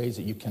them in ways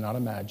that you cannot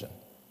imagine.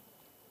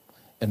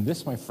 And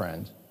this, my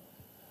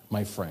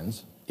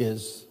friends,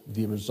 is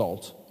the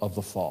result of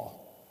the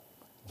fall.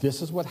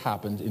 This is what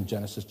happened in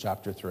Genesis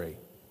chapter 3.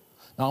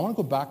 Now, I want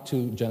to go back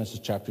to Genesis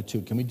chapter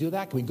 2. Can we do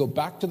that? Can we go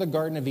back to the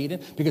Garden of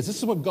Eden? Because this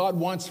is what God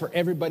wants for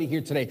everybody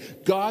here today.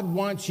 God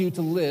wants you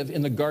to live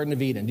in the Garden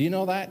of Eden. Do you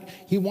know that?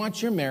 He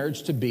wants your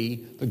marriage to be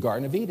the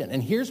Garden of Eden.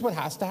 And here's what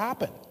has to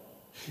happen.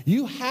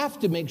 You have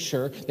to make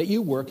sure that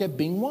you work at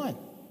being one.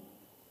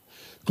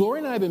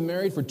 Gloria and I have been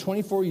married for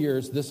 24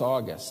 years this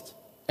August.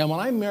 And when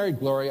I married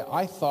Gloria,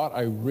 I thought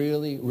I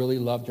really, really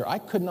loved her. I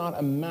could not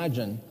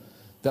imagine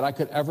that I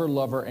could ever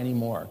love her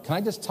anymore. Can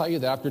I just tell you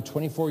that after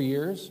 24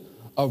 years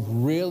of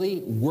really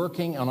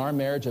working on our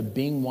marriage of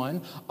being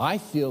one, I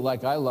feel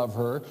like I love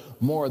her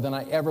more than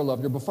I ever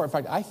loved her before. In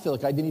fact, I feel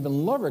like I didn't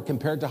even love her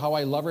compared to how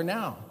I love her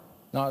now.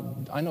 Now,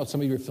 I know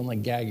some of you are feeling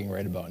like gagging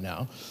right about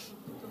now.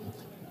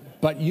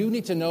 But you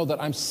need to know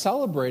that I'm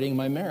celebrating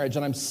my marriage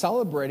and I'm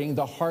celebrating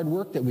the hard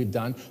work that we've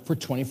done for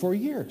 24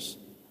 years.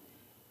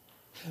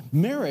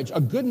 Marriage,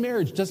 a good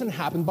marriage doesn't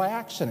happen by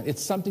accident.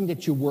 It's something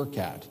that you work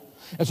at.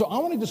 And so I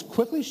want to just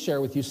quickly share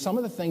with you some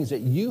of the things that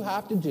you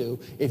have to do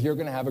if you're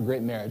going to have a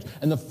great marriage.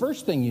 And the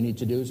first thing you need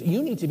to do is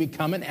you need to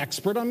become an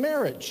expert on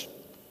marriage.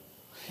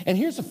 And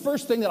here's the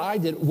first thing that I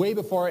did way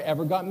before I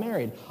ever got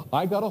married.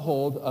 I got a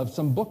hold of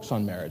some books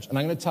on marriage. And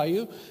I'm going to tell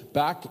you,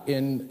 back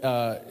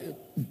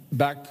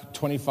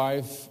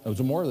 25, it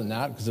was more than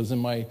that, because it was in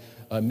my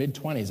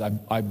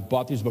mid-20s, I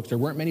bought these books. There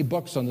weren't many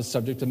books on the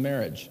subject of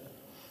marriage.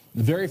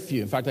 Very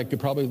few. In fact, you'd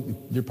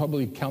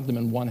probably count them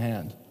in one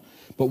hand.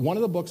 But one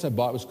of the books I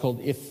bought was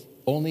called If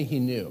Only He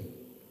Knew.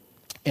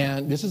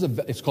 And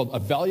it's called A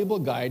Valuable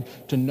Guide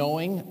to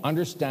Knowing,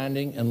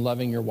 Understanding, and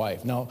Loving Your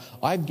Wife. Now,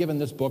 I've given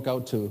this book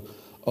out to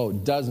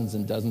dozens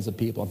and dozens of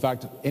people. In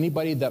fact,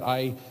 anybody that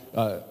I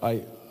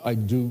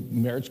do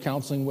marriage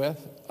counseling with,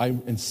 I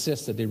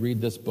insist that they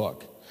read this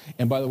book.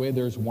 And by the way,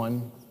 there's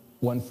one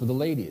for the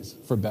ladies,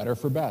 for better,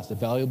 for best. A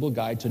Valuable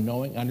Guide to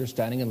Knowing,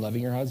 Understanding, and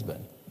Loving Your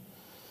Husband.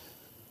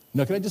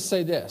 Now, can I just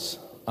say this?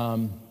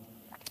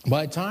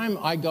 By the time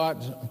I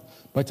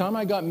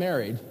got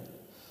married,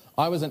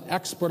 I was an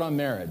expert on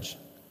marriage,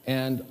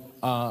 and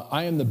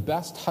I am the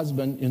best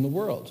husband in the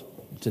world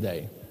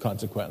today,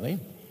 consequently.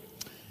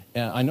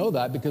 And I know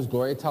that because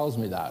Gloria tells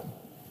me that.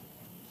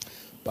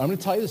 But I'm going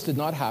to tell you, this did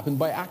not happen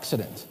by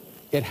accident.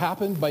 It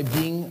happened by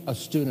being a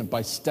student,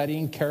 by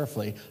studying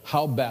carefully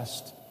how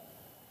best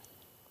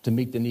to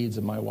meet the needs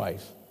of my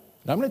wife.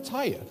 And I'm going to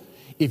tell you,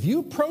 if you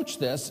approach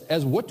this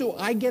as what do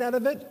I get out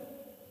of it,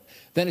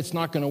 then it's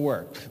not going to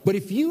work. But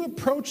if you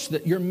approach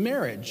your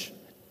marriage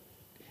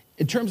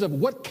in terms of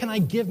what can I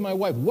give my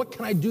wife, what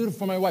can I do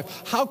for my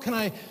wife, how can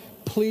I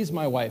please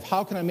my wife,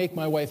 how can I make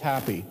my wife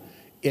happy,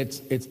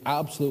 it's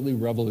absolutely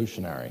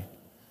revolutionary.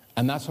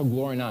 And that's how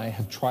Gloria and I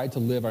have tried to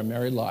live our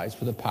married lives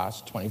for the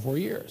past 24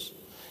 years.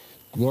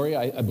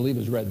 Gloria, I believe,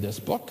 has read this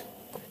book,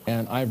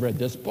 and I've read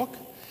this book.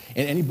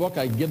 And any book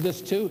I give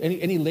this to,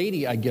 any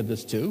lady I give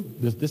this to,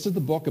 this is the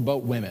book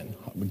about women,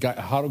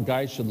 how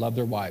guys should love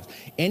their wives.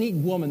 Any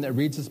woman that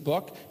reads this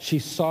book, she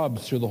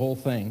sobs through the whole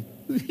thing.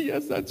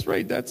 Yes, that's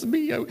right, that's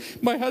me.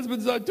 My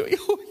husband's not doing,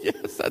 oh,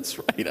 yes, that's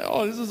right.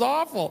 Oh, this is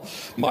awful.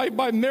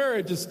 My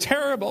marriage is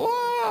terrible.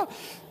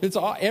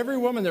 Every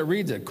woman that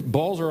reads it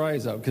bawls her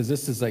eyes out, because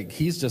this is like,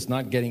 he's just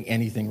not getting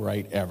anything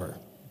right ever.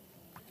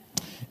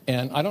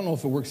 And I don't know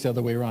if it works the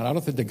other way around. I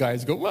don't think the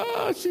guys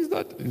go, she's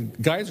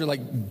not. Guys are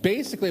like,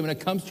 basically, when it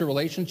comes to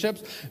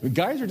relationships,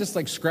 guys are just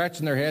like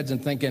scratching their heads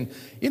and thinking,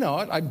 you know,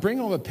 I bring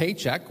home a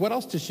paycheck. What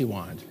else does she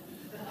want?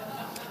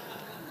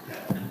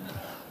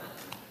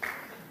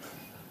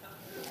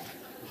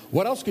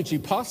 What else could she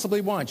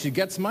possibly want? She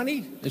gets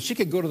money. She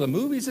could go to the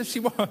movies if she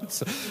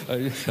wants.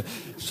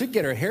 She could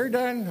get her hair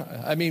done.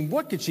 I mean,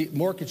 what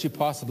more could she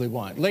possibly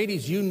want?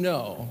 Ladies, you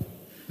know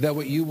that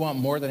what you want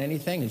more than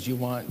anything is you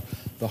want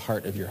the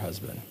heart of your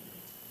husband.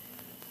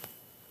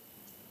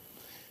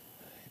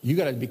 You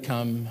got to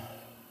become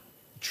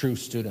true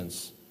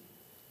students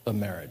of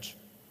marriage.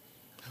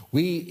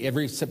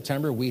 Every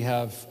September, we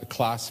have a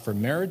class for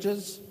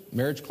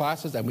marriage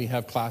classes, and we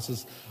have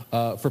classes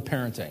for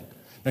parenting.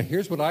 Now,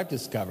 here's what I've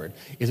discovered,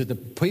 is that the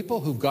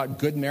people who've got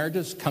good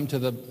marriages come to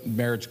the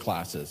marriage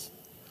classes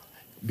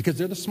because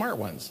they're the smart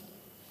ones.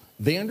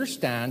 They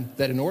understand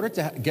that in order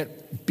to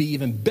be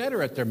even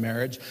better at their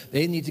marriage,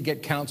 they need to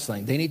get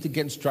counseling. They need to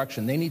get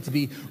instruction. They need to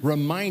be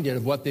reminded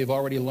of what they've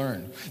already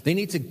learned. They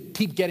need to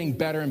keep getting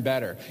better and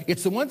better.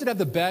 It's the ones that have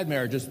the bad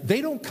marriages,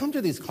 they don't come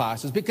to these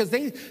classes because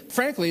they're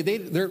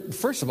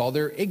first of all,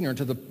 they're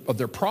ignorant of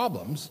their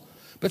problems.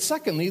 But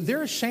secondly,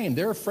 they're ashamed.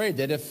 They're afraid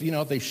that if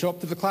they show up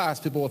to the class,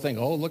 people will think,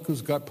 oh, look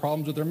who's got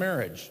problems with their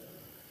marriage.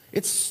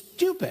 It's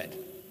stupid.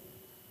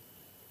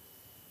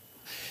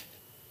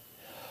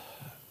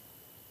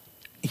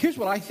 Here's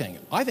what I think.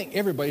 I think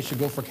everybody should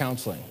go for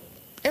counseling.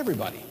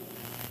 Everybody.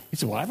 You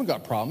say, well, I haven't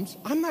got problems.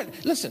 I'm not.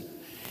 Listen,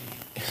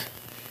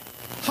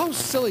 how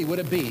silly would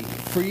it be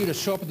for you to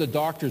show up at the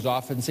doctor's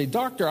office and say,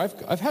 doctor,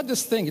 I've had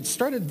this thing. It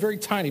started very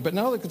tiny, but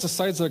now look, it's the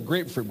size of a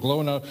grapefruit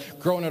growing out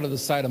of the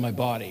side of my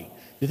body.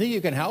 You think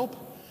you can help?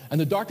 And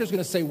the doctor's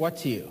going to say what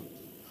to you?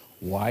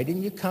 Why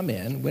didn't you come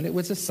in when it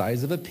was the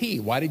size of a pea?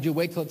 Why did you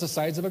wait till it's the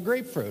size of a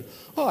grapefruit?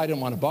 Oh, I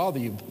didn't want to bother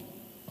you.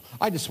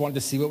 I just wanted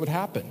to see what would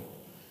happen.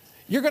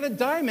 You're going to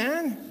die,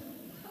 man.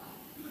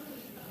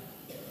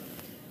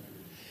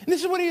 And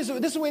this is what it is.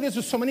 This is the way it is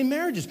with so many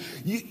marriages.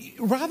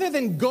 Rather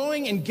than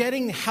going and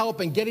getting help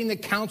and getting the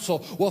counsel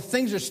while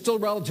things are still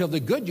relatively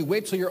good, you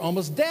wait till you're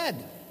almost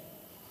dead.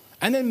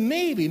 And then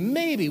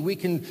maybe we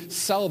can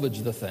salvage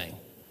the thing.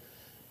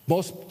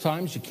 Most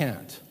times you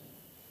can't.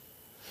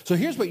 So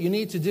here's what you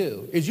need to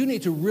do, is you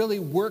need to really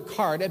work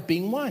hard at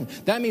being one.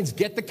 That means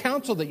get the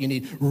counsel that you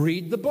need.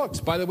 Read the books.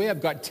 By the way,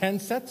 I've got 10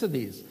 sets of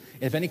these.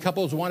 If any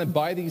couples want to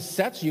buy these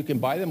sets, you can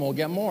buy them. We'll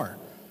get more.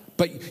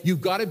 But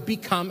you've got to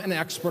become an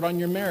expert on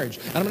your marriage.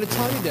 And I'm going to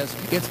tell you this.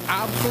 It's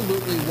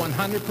absolutely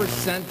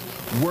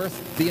 100%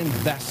 worth the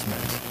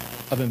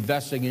investment of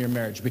investing in your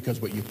marriage, because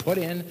what you put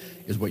in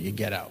is what you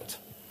get out.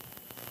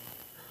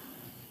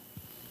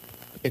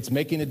 It's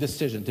making a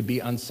decision to be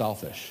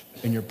unselfish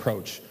in your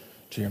approach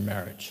to your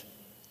marriage.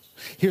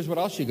 Here's what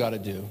else you got to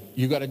do.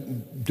 You got to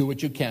do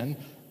what you can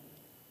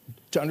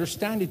to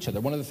understand each other.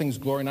 One of the things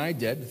Gloria and I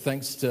did,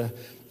 thanks to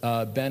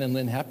Ben and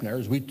Lynn Hepner,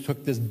 is we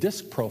took this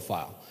DISC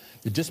profile.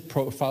 The DISC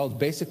profile is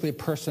basically a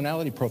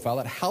personality profile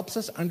that helps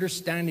us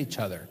understand each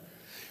other.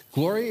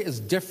 Gloria is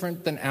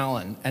different than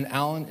Alan, and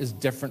Alan is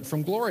different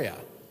from Gloria.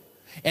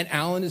 And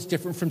Alan is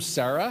different from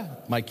Sarah,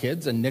 my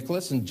kids, and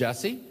Nicholas and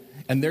Jesse,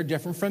 and they're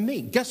different from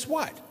me. Guess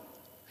what?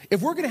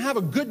 If we're going to have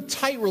a good,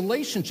 tight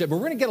relationship, if we're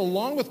going to get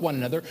along with one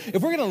another,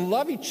 if we're going to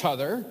love each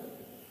other,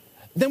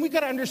 then we've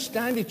got to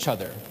understand each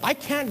other. I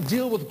can't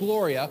deal with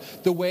Gloria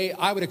the way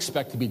I would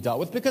expect to be dealt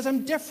with because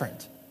I'm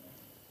different.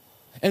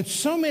 And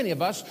so many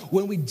of us,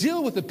 when we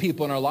deal with the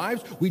people in our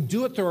lives, we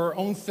do it through our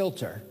own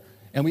filter.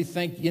 And we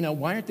think,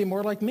 why aren't they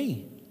more like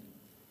me?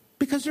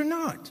 Because they're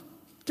not.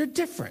 They're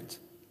different.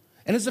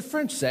 And as the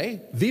French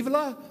say, vive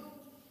la...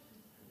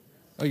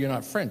 Oh, you're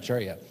not French, are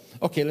you?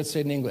 Okay, let's say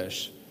it in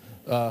English.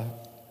 I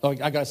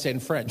got to say it in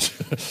French.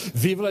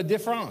 Vive la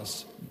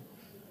différence.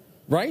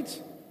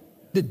 Right?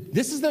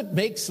 This is what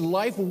makes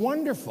life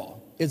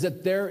wonderful, is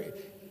that there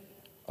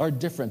are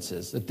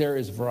differences, that there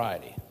is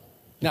variety.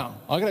 Now,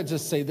 I'm going to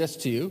just say this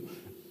to you.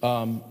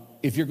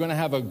 If you're going to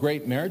have a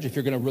great marriage, if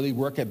you're going to really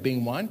work at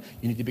being one,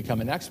 you need to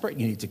become an expert.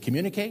 You need to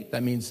communicate.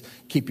 That means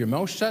keep your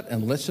mouth shut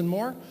and listen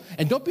more.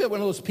 And don't be one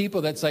of those people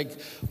that's like,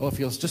 if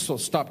you'll just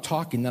stop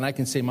talking, then I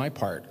can say my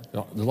part.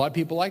 There's a lot of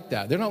people like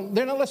that. They're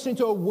not listening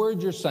to a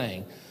word you're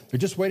saying. They're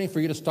just waiting for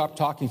you to stop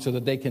talking so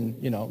that they can,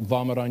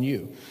 vomit on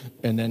you.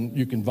 And then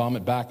you can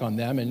vomit back on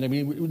them. And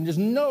there's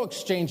no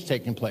exchange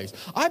taking place.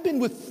 I've been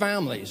with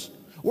families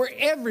where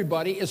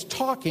everybody is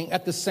talking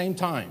at the same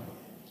time.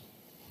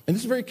 And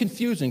this is very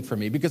confusing for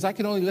me because I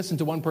can only listen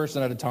to one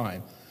person at a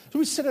time. So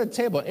we sit at a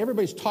table and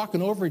everybody's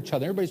talking over each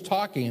other. Everybody's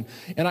talking.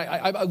 And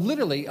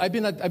I've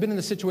been in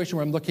a situation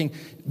where I'm looking,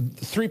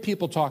 three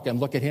people talking. I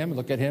look at him,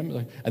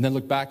 and then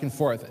look back and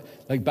forth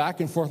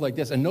like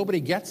this. And nobody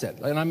gets it.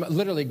 And I'm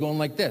literally going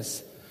like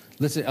this.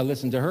 I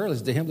listen to her,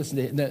 listen to him,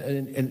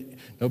 and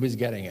nobody's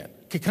getting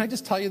it. Can I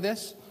just tell you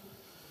this?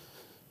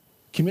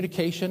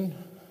 Communication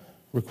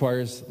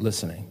requires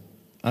listening.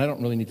 I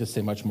don't really need to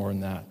say much more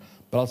than that.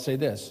 But I'll say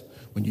this.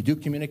 When you do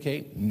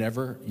communicate,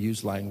 never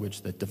use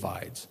language that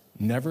divides.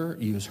 Never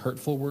use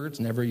hurtful words.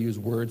 Never use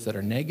words that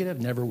are negative.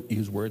 Never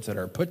use words that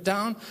are put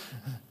down.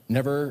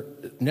 Never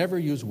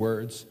use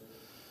words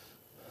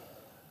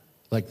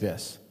like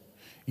this.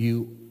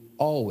 You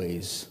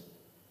always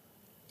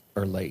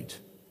are late.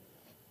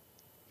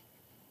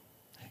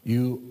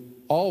 You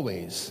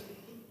always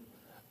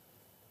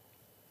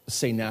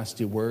say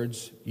nasty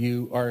words.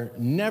 You are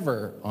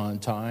never on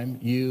time.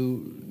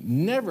 You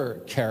never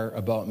care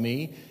about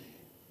me.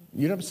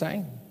 You know what I'm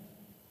saying?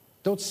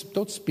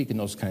 Don't speak in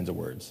those kinds of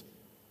words.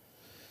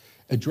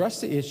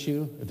 Address the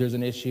issue. If there's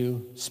an issue,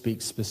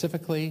 speak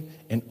specifically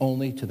and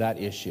only to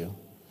that issue.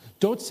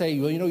 Don't say,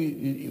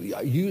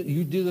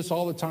 you do this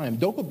all the time.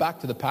 Don't go back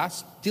to the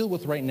past. Deal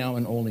with right now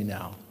and only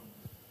now.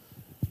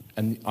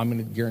 And I'm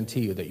going to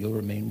guarantee you that you'll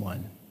remain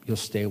one. You'll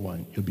stay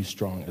one. You'll be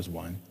strong as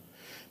one.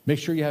 Make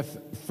sure you have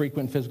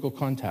frequent physical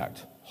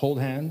contact. Hold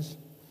hands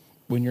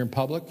when you're in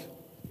public.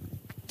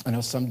 I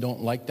know some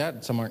don't like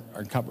that. Some aren't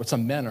comfortable.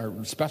 Some men are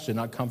especially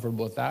not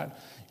comfortable with that.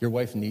 Your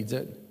wife needs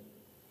it.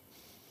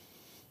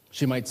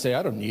 She might say,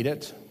 I don't need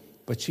it,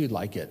 but she'd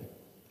like it.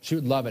 She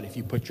would love it if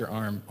you put your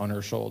arm on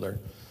her shoulder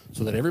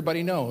so that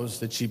everybody knows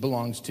that she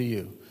belongs to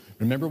you.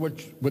 Remember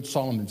what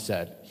Solomon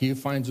said. He who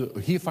finds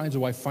a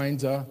wife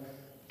finds a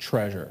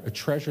treasure. A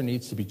treasure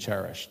needs to be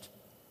cherished.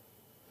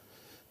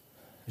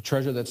 A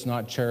treasure that's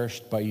not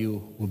cherished by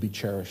you will be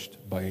cherished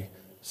by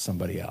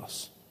somebody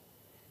else.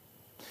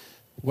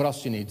 What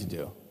else do you need to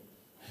do?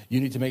 You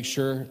need to make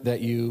sure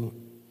that you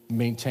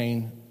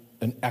maintain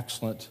an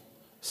excellent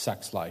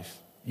sex life.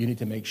 You need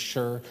to make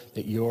sure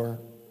that you're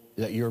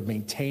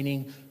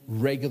maintaining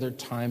regular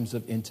times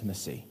of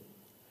intimacy.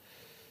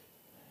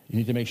 You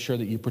need to make sure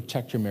that you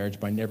protect your marriage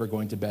by never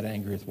going to bed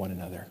angry with one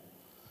another.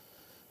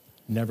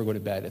 Never go to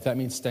bed. If that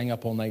means staying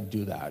up all night,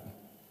 do that.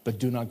 But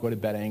do not go to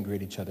bed angry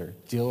at each other.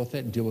 Deal with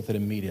it and deal with it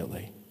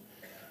immediately.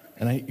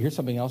 And here's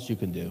something else you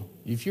can do.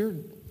 If you're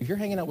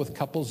hanging out with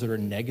couples that are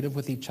negative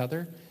with each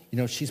other,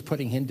 she's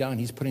putting him down,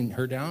 he's putting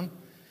her down,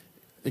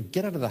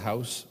 get out of the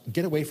house,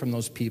 get away from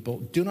those people.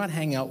 Do not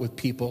hang out with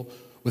people,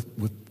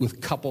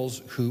 with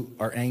couples who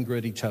are angry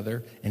at each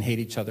other and hate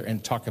each other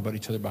and talk about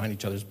each other behind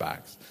each other's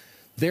backs.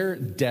 They're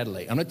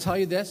deadly. I'm going to tell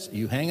you this.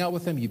 You hang out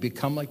with them, you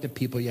become like the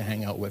people you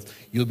hang out with.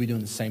 You'll be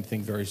doing the same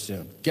thing very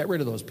soon. Get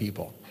rid of those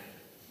people.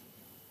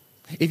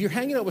 If you're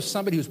hanging out with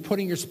somebody who's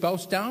putting your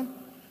spouse down,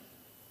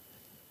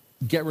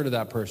 get rid of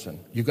that person.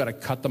 You've got to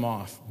cut them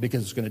off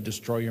because it's going to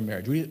destroy your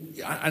marriage.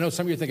 I know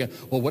some of you are thinking,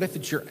 well, what if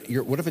it's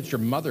your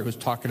mother who's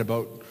talking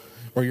about,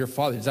 or your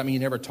father? Does that mean you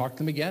never talk to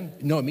them again?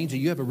 No, it means that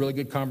you have a really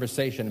good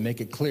conversation and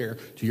make it clear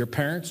to your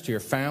parents, to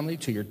your family,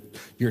 to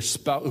your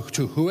spouse,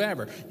 to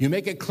whoever. You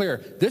make it clear,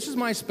 this is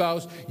my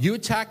spouse. You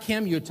attack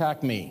him, you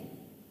attack me.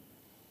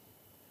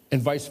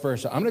 And vice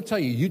versa. I'm going to tell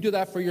you, you do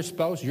that for your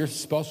spouse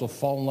will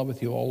fall in love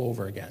with you all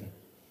over again.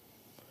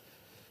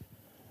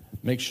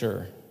 Make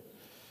sure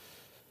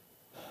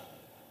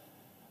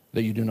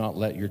that you do not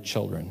let your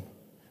children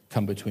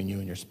come between you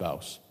and your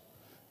spouse.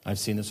 I've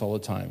seen this all the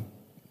time.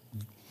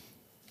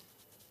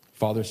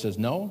 Father says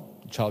no,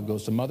 The child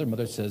goes to mother.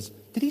 Mother says,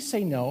 did he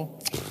say no?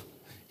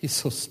 He's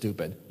so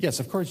stupid. Yes,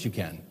 of course you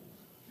can.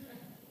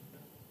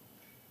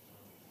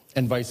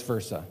 And vice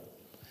versa.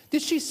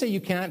 Did she say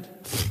you can't?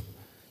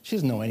 She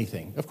doesn't know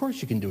anything. Of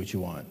course you can do what you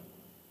want.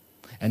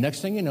 And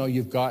next thing you know,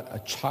 you've got a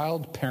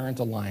child-parent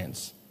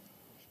alliance.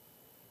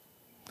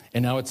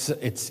 And now it's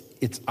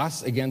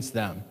us against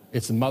them.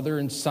 It's mother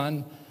and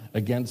son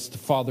against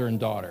father and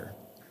daughter.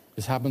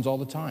 This happens all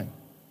the time.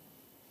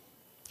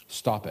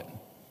 Stop it.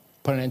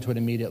 Put an end to it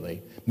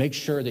immediately. Make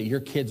sure that your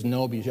kids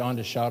know beyond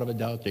a shadow of a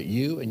doubt that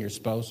you and your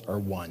spouse are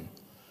one.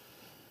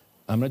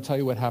 I'm going to tell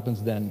you what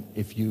happens then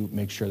if you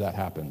make sure that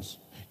happens.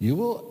 You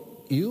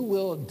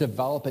will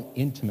develop an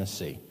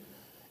intimacy.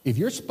 If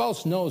your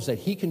spouse knows that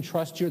he can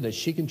trust you, that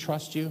she can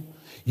trust you,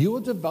 you will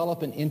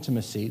develop an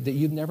intimacy that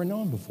you've never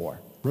known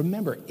before.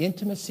 Remember,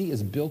 intimacy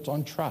is built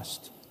on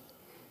trust,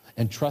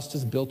 and trust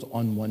is built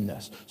on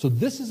oneness. So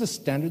this is a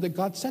standard that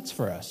God sets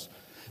for us.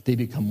 They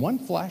become one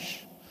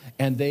flesh,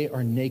 and they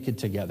are naked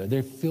together.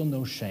 They feel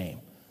no shame.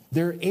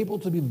 They're able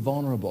to be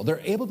vulnerable.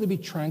 They're able to be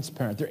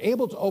transparent. They're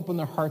able to open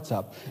their hearts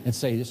up and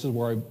say, this is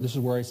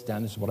where I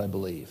stand, this is what I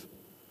believe.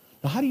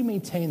 Now, how do you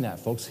maintain that,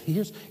 folks?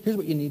 Here's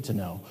what you need to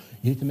know.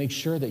 You need to make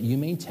sure that you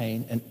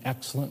maintain an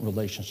excellent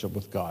relationship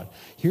with God.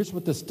 Here's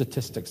what the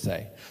statistics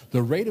say.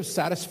 The rate of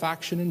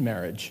satisfaction in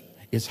marriage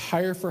is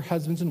higher for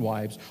husbands and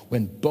wives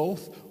when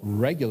both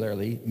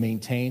regularly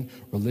maintain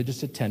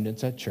religious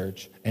attendance at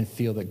church and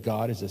feel that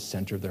God is the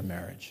center of their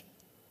marriage.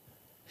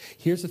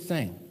 Here's the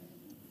thing.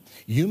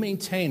 You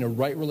maintain a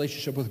right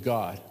relationship with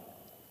God,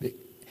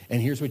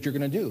 and here's what you're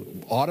going to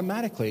do.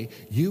 Automatically,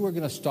 you are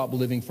going to stop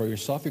living for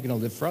yourself. You're going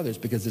to live for others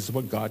because this is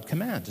what God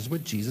commands. This is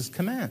what Jesus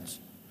commands.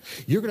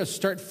 You're going to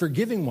start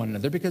forgiving one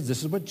another because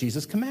this is what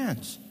Jesus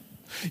commands.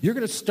 You're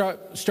going to start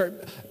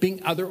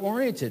being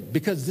other-oriented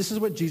because this is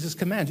what Jesus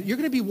commands. You're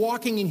going to be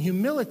walking in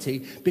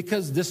humility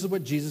because this is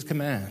what Jesus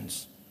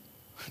commands.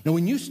 Now,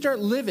 when you start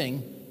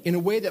living in a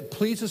way that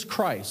pleases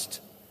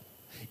Christ,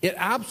 it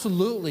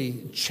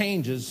absolutely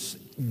changes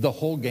the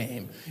whole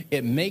game.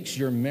 It makes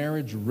your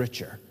marriage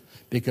richer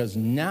because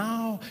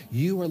now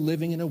you are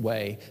living in a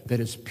way that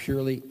is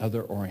purely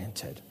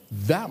other-oriented.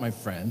 That, my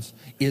friends,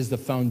 is the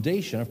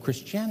foundation of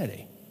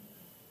Christianity.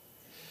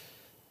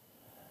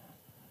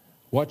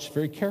 Watch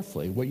very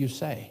carefully what you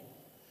say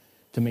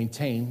to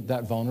maintain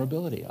that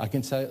vulnerability. I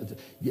can say,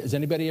 has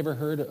anybody ever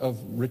heard of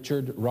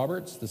Richard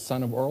Roberts, the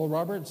son of Oral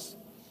Roberts?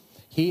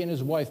 He and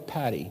his wife,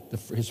 Patty,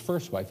 his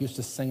first wife, used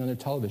to sing on their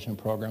television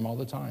program all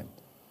the time.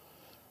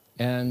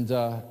 And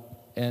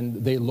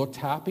they looked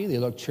happy, they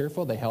looked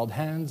cheerful, they held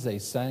hands, they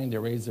sang, they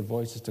raised their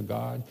voices to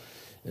God.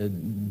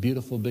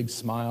 Beautiful big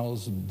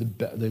smiles,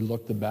 they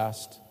looked the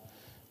best.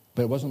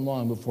 But it wasn't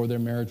long before their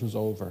marriage was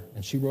over.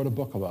 And she wrote a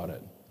book about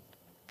it.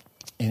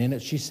 And in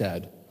it she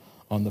said,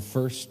 on the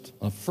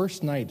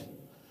first night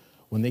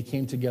when they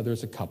came together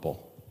as a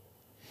couple,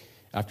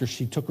 after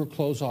she took her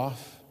clothes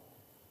off,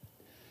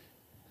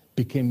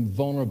 became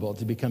vulnerable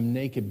to become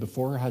naked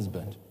before her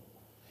husband,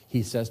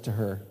 he says to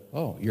her,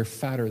 "Oh, you're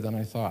fatter than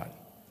I thought."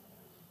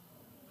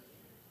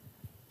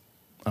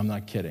 I'm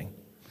not kidding.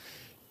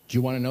 Do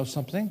you want to know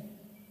something?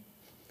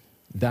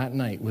 That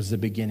night was the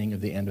beginning of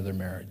the end of their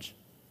marriage.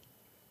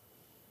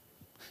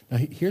 Now,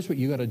 here's what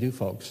you got to do,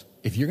 folks.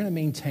 If you're going to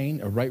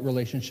maintain a right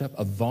relationship,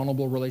 a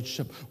vulnerable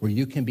relationship, where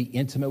you can be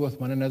intimate with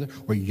one another,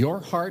 where your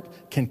heart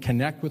can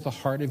connect with the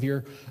heart of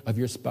your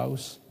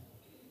spouse,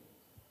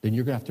 then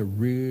you're going to have to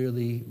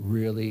really,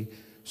 really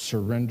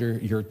surrender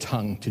your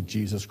tongue to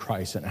Jesus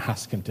Christ and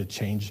ask him to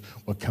change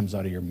what comes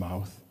out of your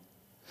mouth.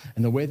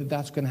 And the way that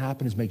that's going to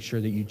happen is make sure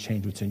that you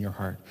change what's in your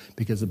heart,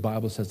 because the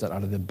Bible says that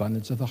out of the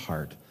abundance of the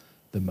heart,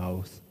 the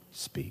mouth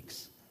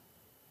speaks.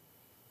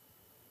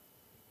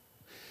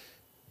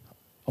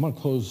 I'm going to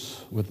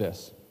close with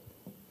this.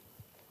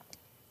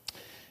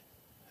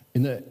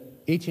 In the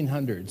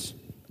 1800s,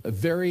 a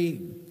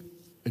very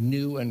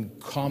new and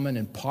common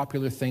and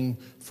popular thing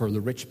for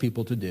the rich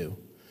people to do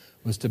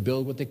was to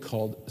build what they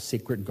called a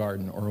secret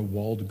garden or a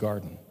walled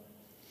garden.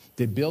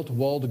 They built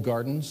walled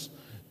gardens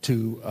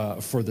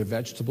for their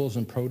vegetables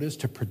and produce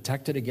to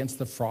protect it against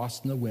the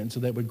frost and the wind so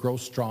that it would grow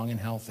strong and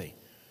healthy.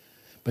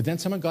 But then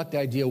someone got the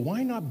idea,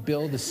 why not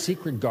build a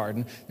secret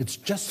garden that's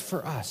just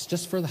for us,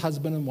 just for the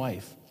husband and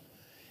wife?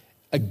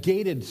 A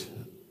gated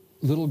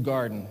little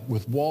garden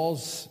with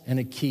walls and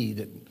a key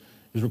that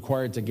is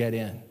required to get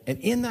in. And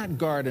in that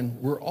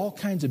garden were all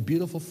kinds of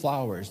beautiful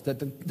flowers that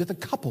the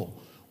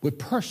couple would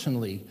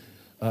personally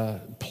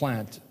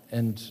plant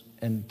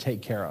and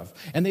take care of.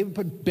 And they would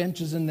put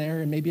benches in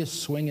there and maybe a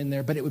swing in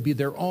there, but it would be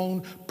their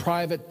own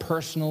private,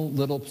 personal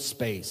little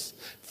space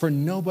for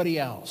nobody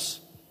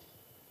else.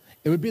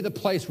 It would be the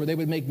place where they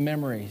would make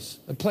memories,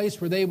 a place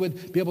where they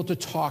would be able to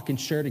talk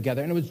and share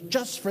together, and it was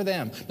just for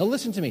them. Now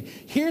listen to me.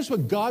 Here's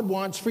what God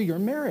wants for your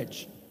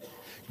marriage.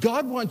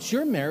 God wants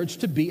your marriage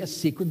to be a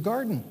secret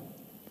garden.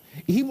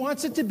 He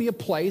wants it to be a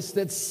place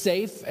that's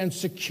safe and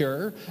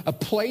secure, a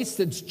place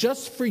that's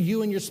just for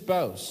you and your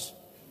spouse,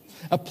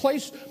 a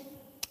place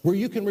where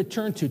you can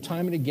return to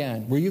time and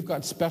again, where you've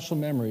got special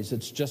memories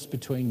that's just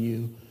between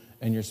you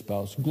and your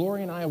spouse.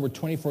 Gloria and I, over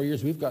 24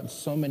 years, we've got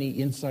so many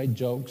inside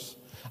jokes.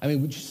 I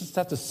mean, we just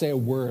have to say a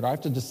word. I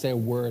have to just say a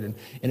word, and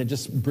it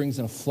just brings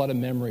in a flood of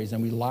memories,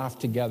 and we laugh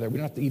together. We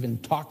don't have to even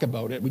talk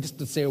about it. We just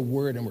have to say a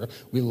word, and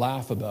we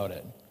laugh about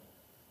it.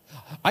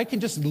 I can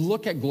just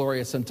look at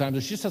Gloria sometimes,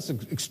 and she just has to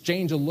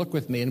exchange a look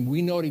with me, and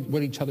we know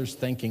what each other's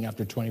thinking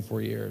after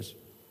 24 years.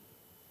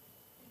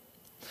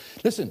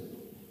 Listen,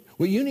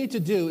 what you need to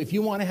do if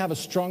you want to have a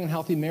strong and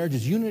healthy marriage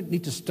is you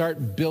need to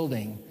start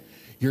building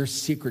your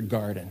secret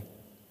garden.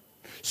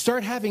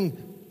 Start having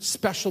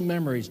special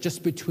memories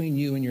just between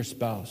you and your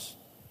spouse.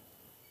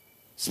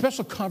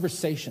 Special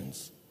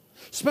conversations.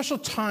 Special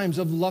times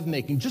of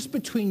lovemaking just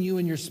between you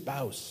and your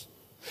spouse.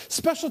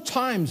 Special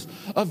times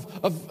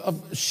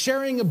of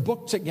sharing a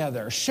book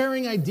together,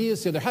 sharing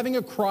ideas together, having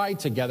a cry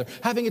together,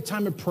 having a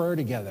time of prayer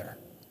together,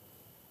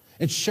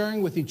 and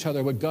sharing with each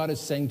other what God is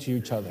saying to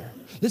each other.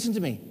 Listen to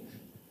me.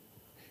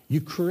 You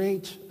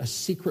create a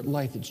secret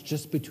life that's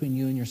just between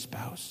you and your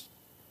spouse.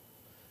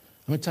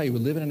 I'm going to tell you, we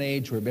live in an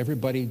age where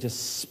everybody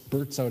just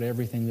spurts out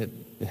everything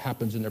that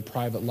happens in their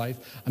private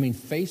life. I mean,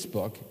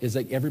 Facebook is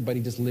like everybody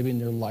just living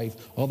their life,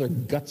 all their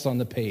guts on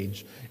the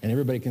page, and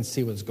everybody can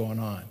see what's going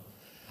on.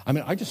 I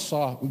mean, we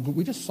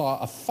just saw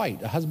a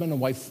fight, a husband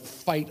and wife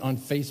fight on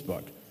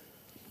Facebook.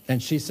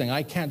 And she's saying,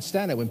 I can't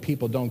stand it when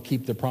people don't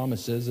keep their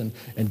promises and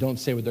don't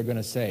say what they're going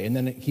to say. And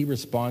then he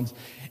responds,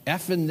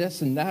 effing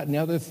this and that and the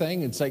other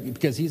thing. It's like,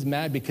 because he's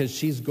mad because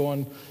she's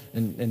going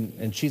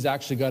and she's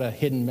actually got a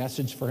hidden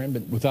message for him,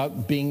 but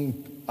without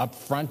being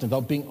upfront,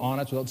 without being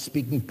honest, without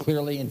speaking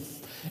clearly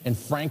and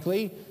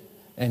frankly.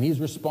 And he's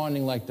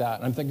responding like that.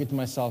 And I'm thinking to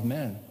myself,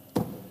 man,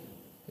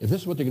 if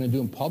this is what they're going to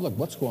do in public,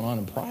 what's going on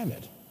in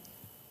private?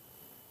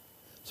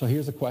 So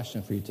here's a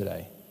question for you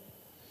today.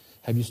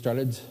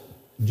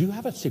 Do you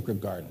have a secret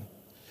garden?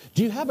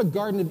 Do you have a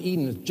Garden of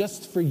Eden that's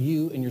just for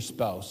you and your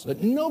spouse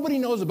that nobody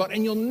knows about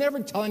and you'll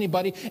never tell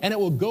anybody and it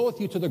will go with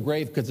you to the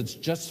grave because it's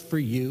just for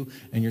you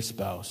and your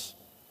spouse?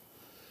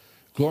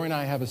 Gloria and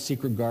I have a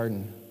secret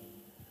garden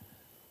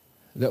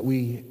that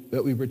we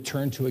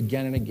return to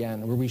again and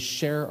again, where we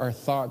share our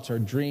thoughts, our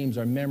dreams,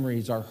 our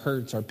memories, our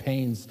hurts, our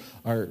pains,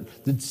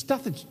 the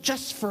stuff that's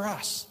just for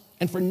us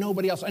and for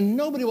nobody else. And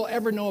nobody will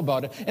ever know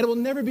about it. And it will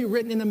never be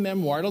written in a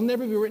memoir. It'll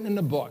never be written in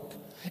a book.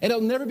 And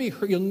you'll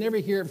never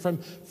hear it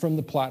from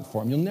the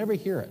platform. You'll never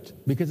hear it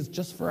because it's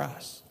just for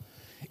us.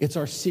 It's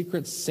our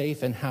secret,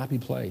 safe, and happy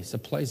place, a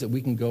place that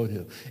we can go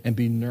to and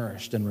be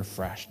nourished and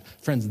refreshed.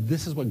 Friends,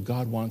 this is what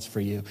God wants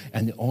for you.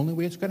 And the only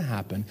way it's going to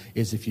happen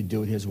is if you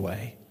do it his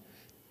way.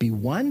 Be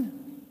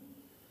one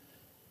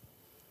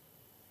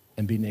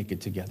and be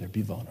naked together.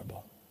 Be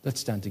vulnerable. Let's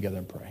stand together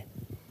and pray.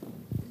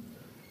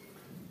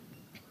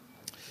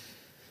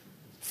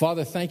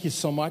 Father, thank you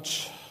so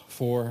much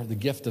for the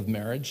gift of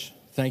marriage.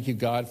 Thank you,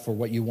 God, for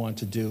what you want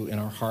to do in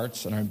our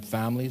hearts and our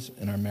families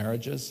and our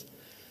marriages.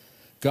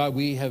 God,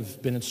 we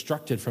have been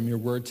instructed from your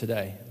word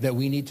today that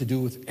we need to do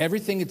with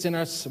everything that's in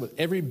us, with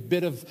every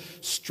bit of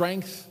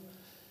strength,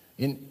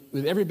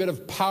 with every bit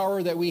of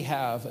power that we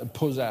have and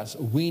possess,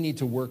 we need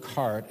to work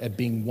hard at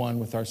being one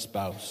with our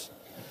spouse.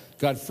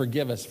 God,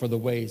 forgive us for the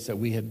ways that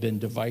we have been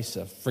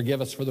divisive.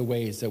 Forgive us for the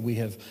ways that we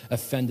have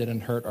offended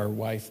and hurt our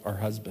wife, our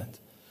husband.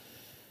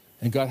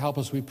 And God, help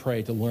us, we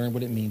pray, to learn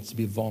what it means to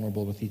be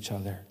vulnerable with each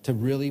other, to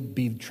really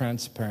be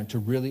transparent, to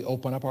really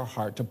open up our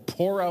heart, to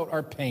pour out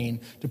our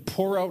pain, to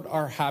pour out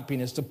our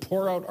happiness, to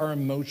pour out our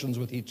emotions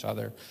with each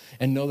other,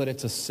 and know that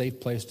it's a safe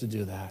place to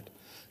do that.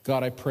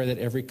 God, I pray that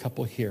every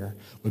couple here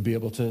would be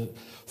able to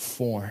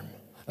form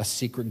a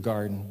secret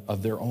garden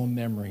of their own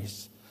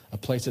memories, a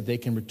place that they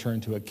can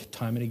return to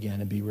time and again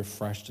and be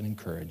refreshed and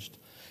encouraged.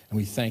 And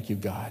we thank you,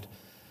 God,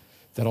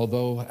 that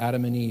although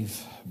Adam and Eve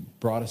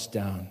brought us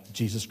down,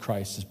 Jesus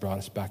Christ has brought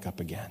us back up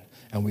again.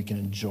 And we can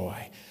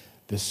enjoy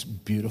this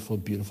beautiful,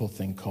 beautiful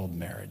thing called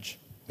marriage.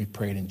 We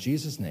pray it in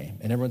Jesus' name.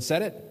 And everyone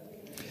said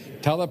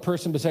it? Tell that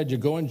person beside you,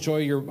 go enjoy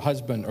your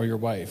husband or your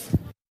wife.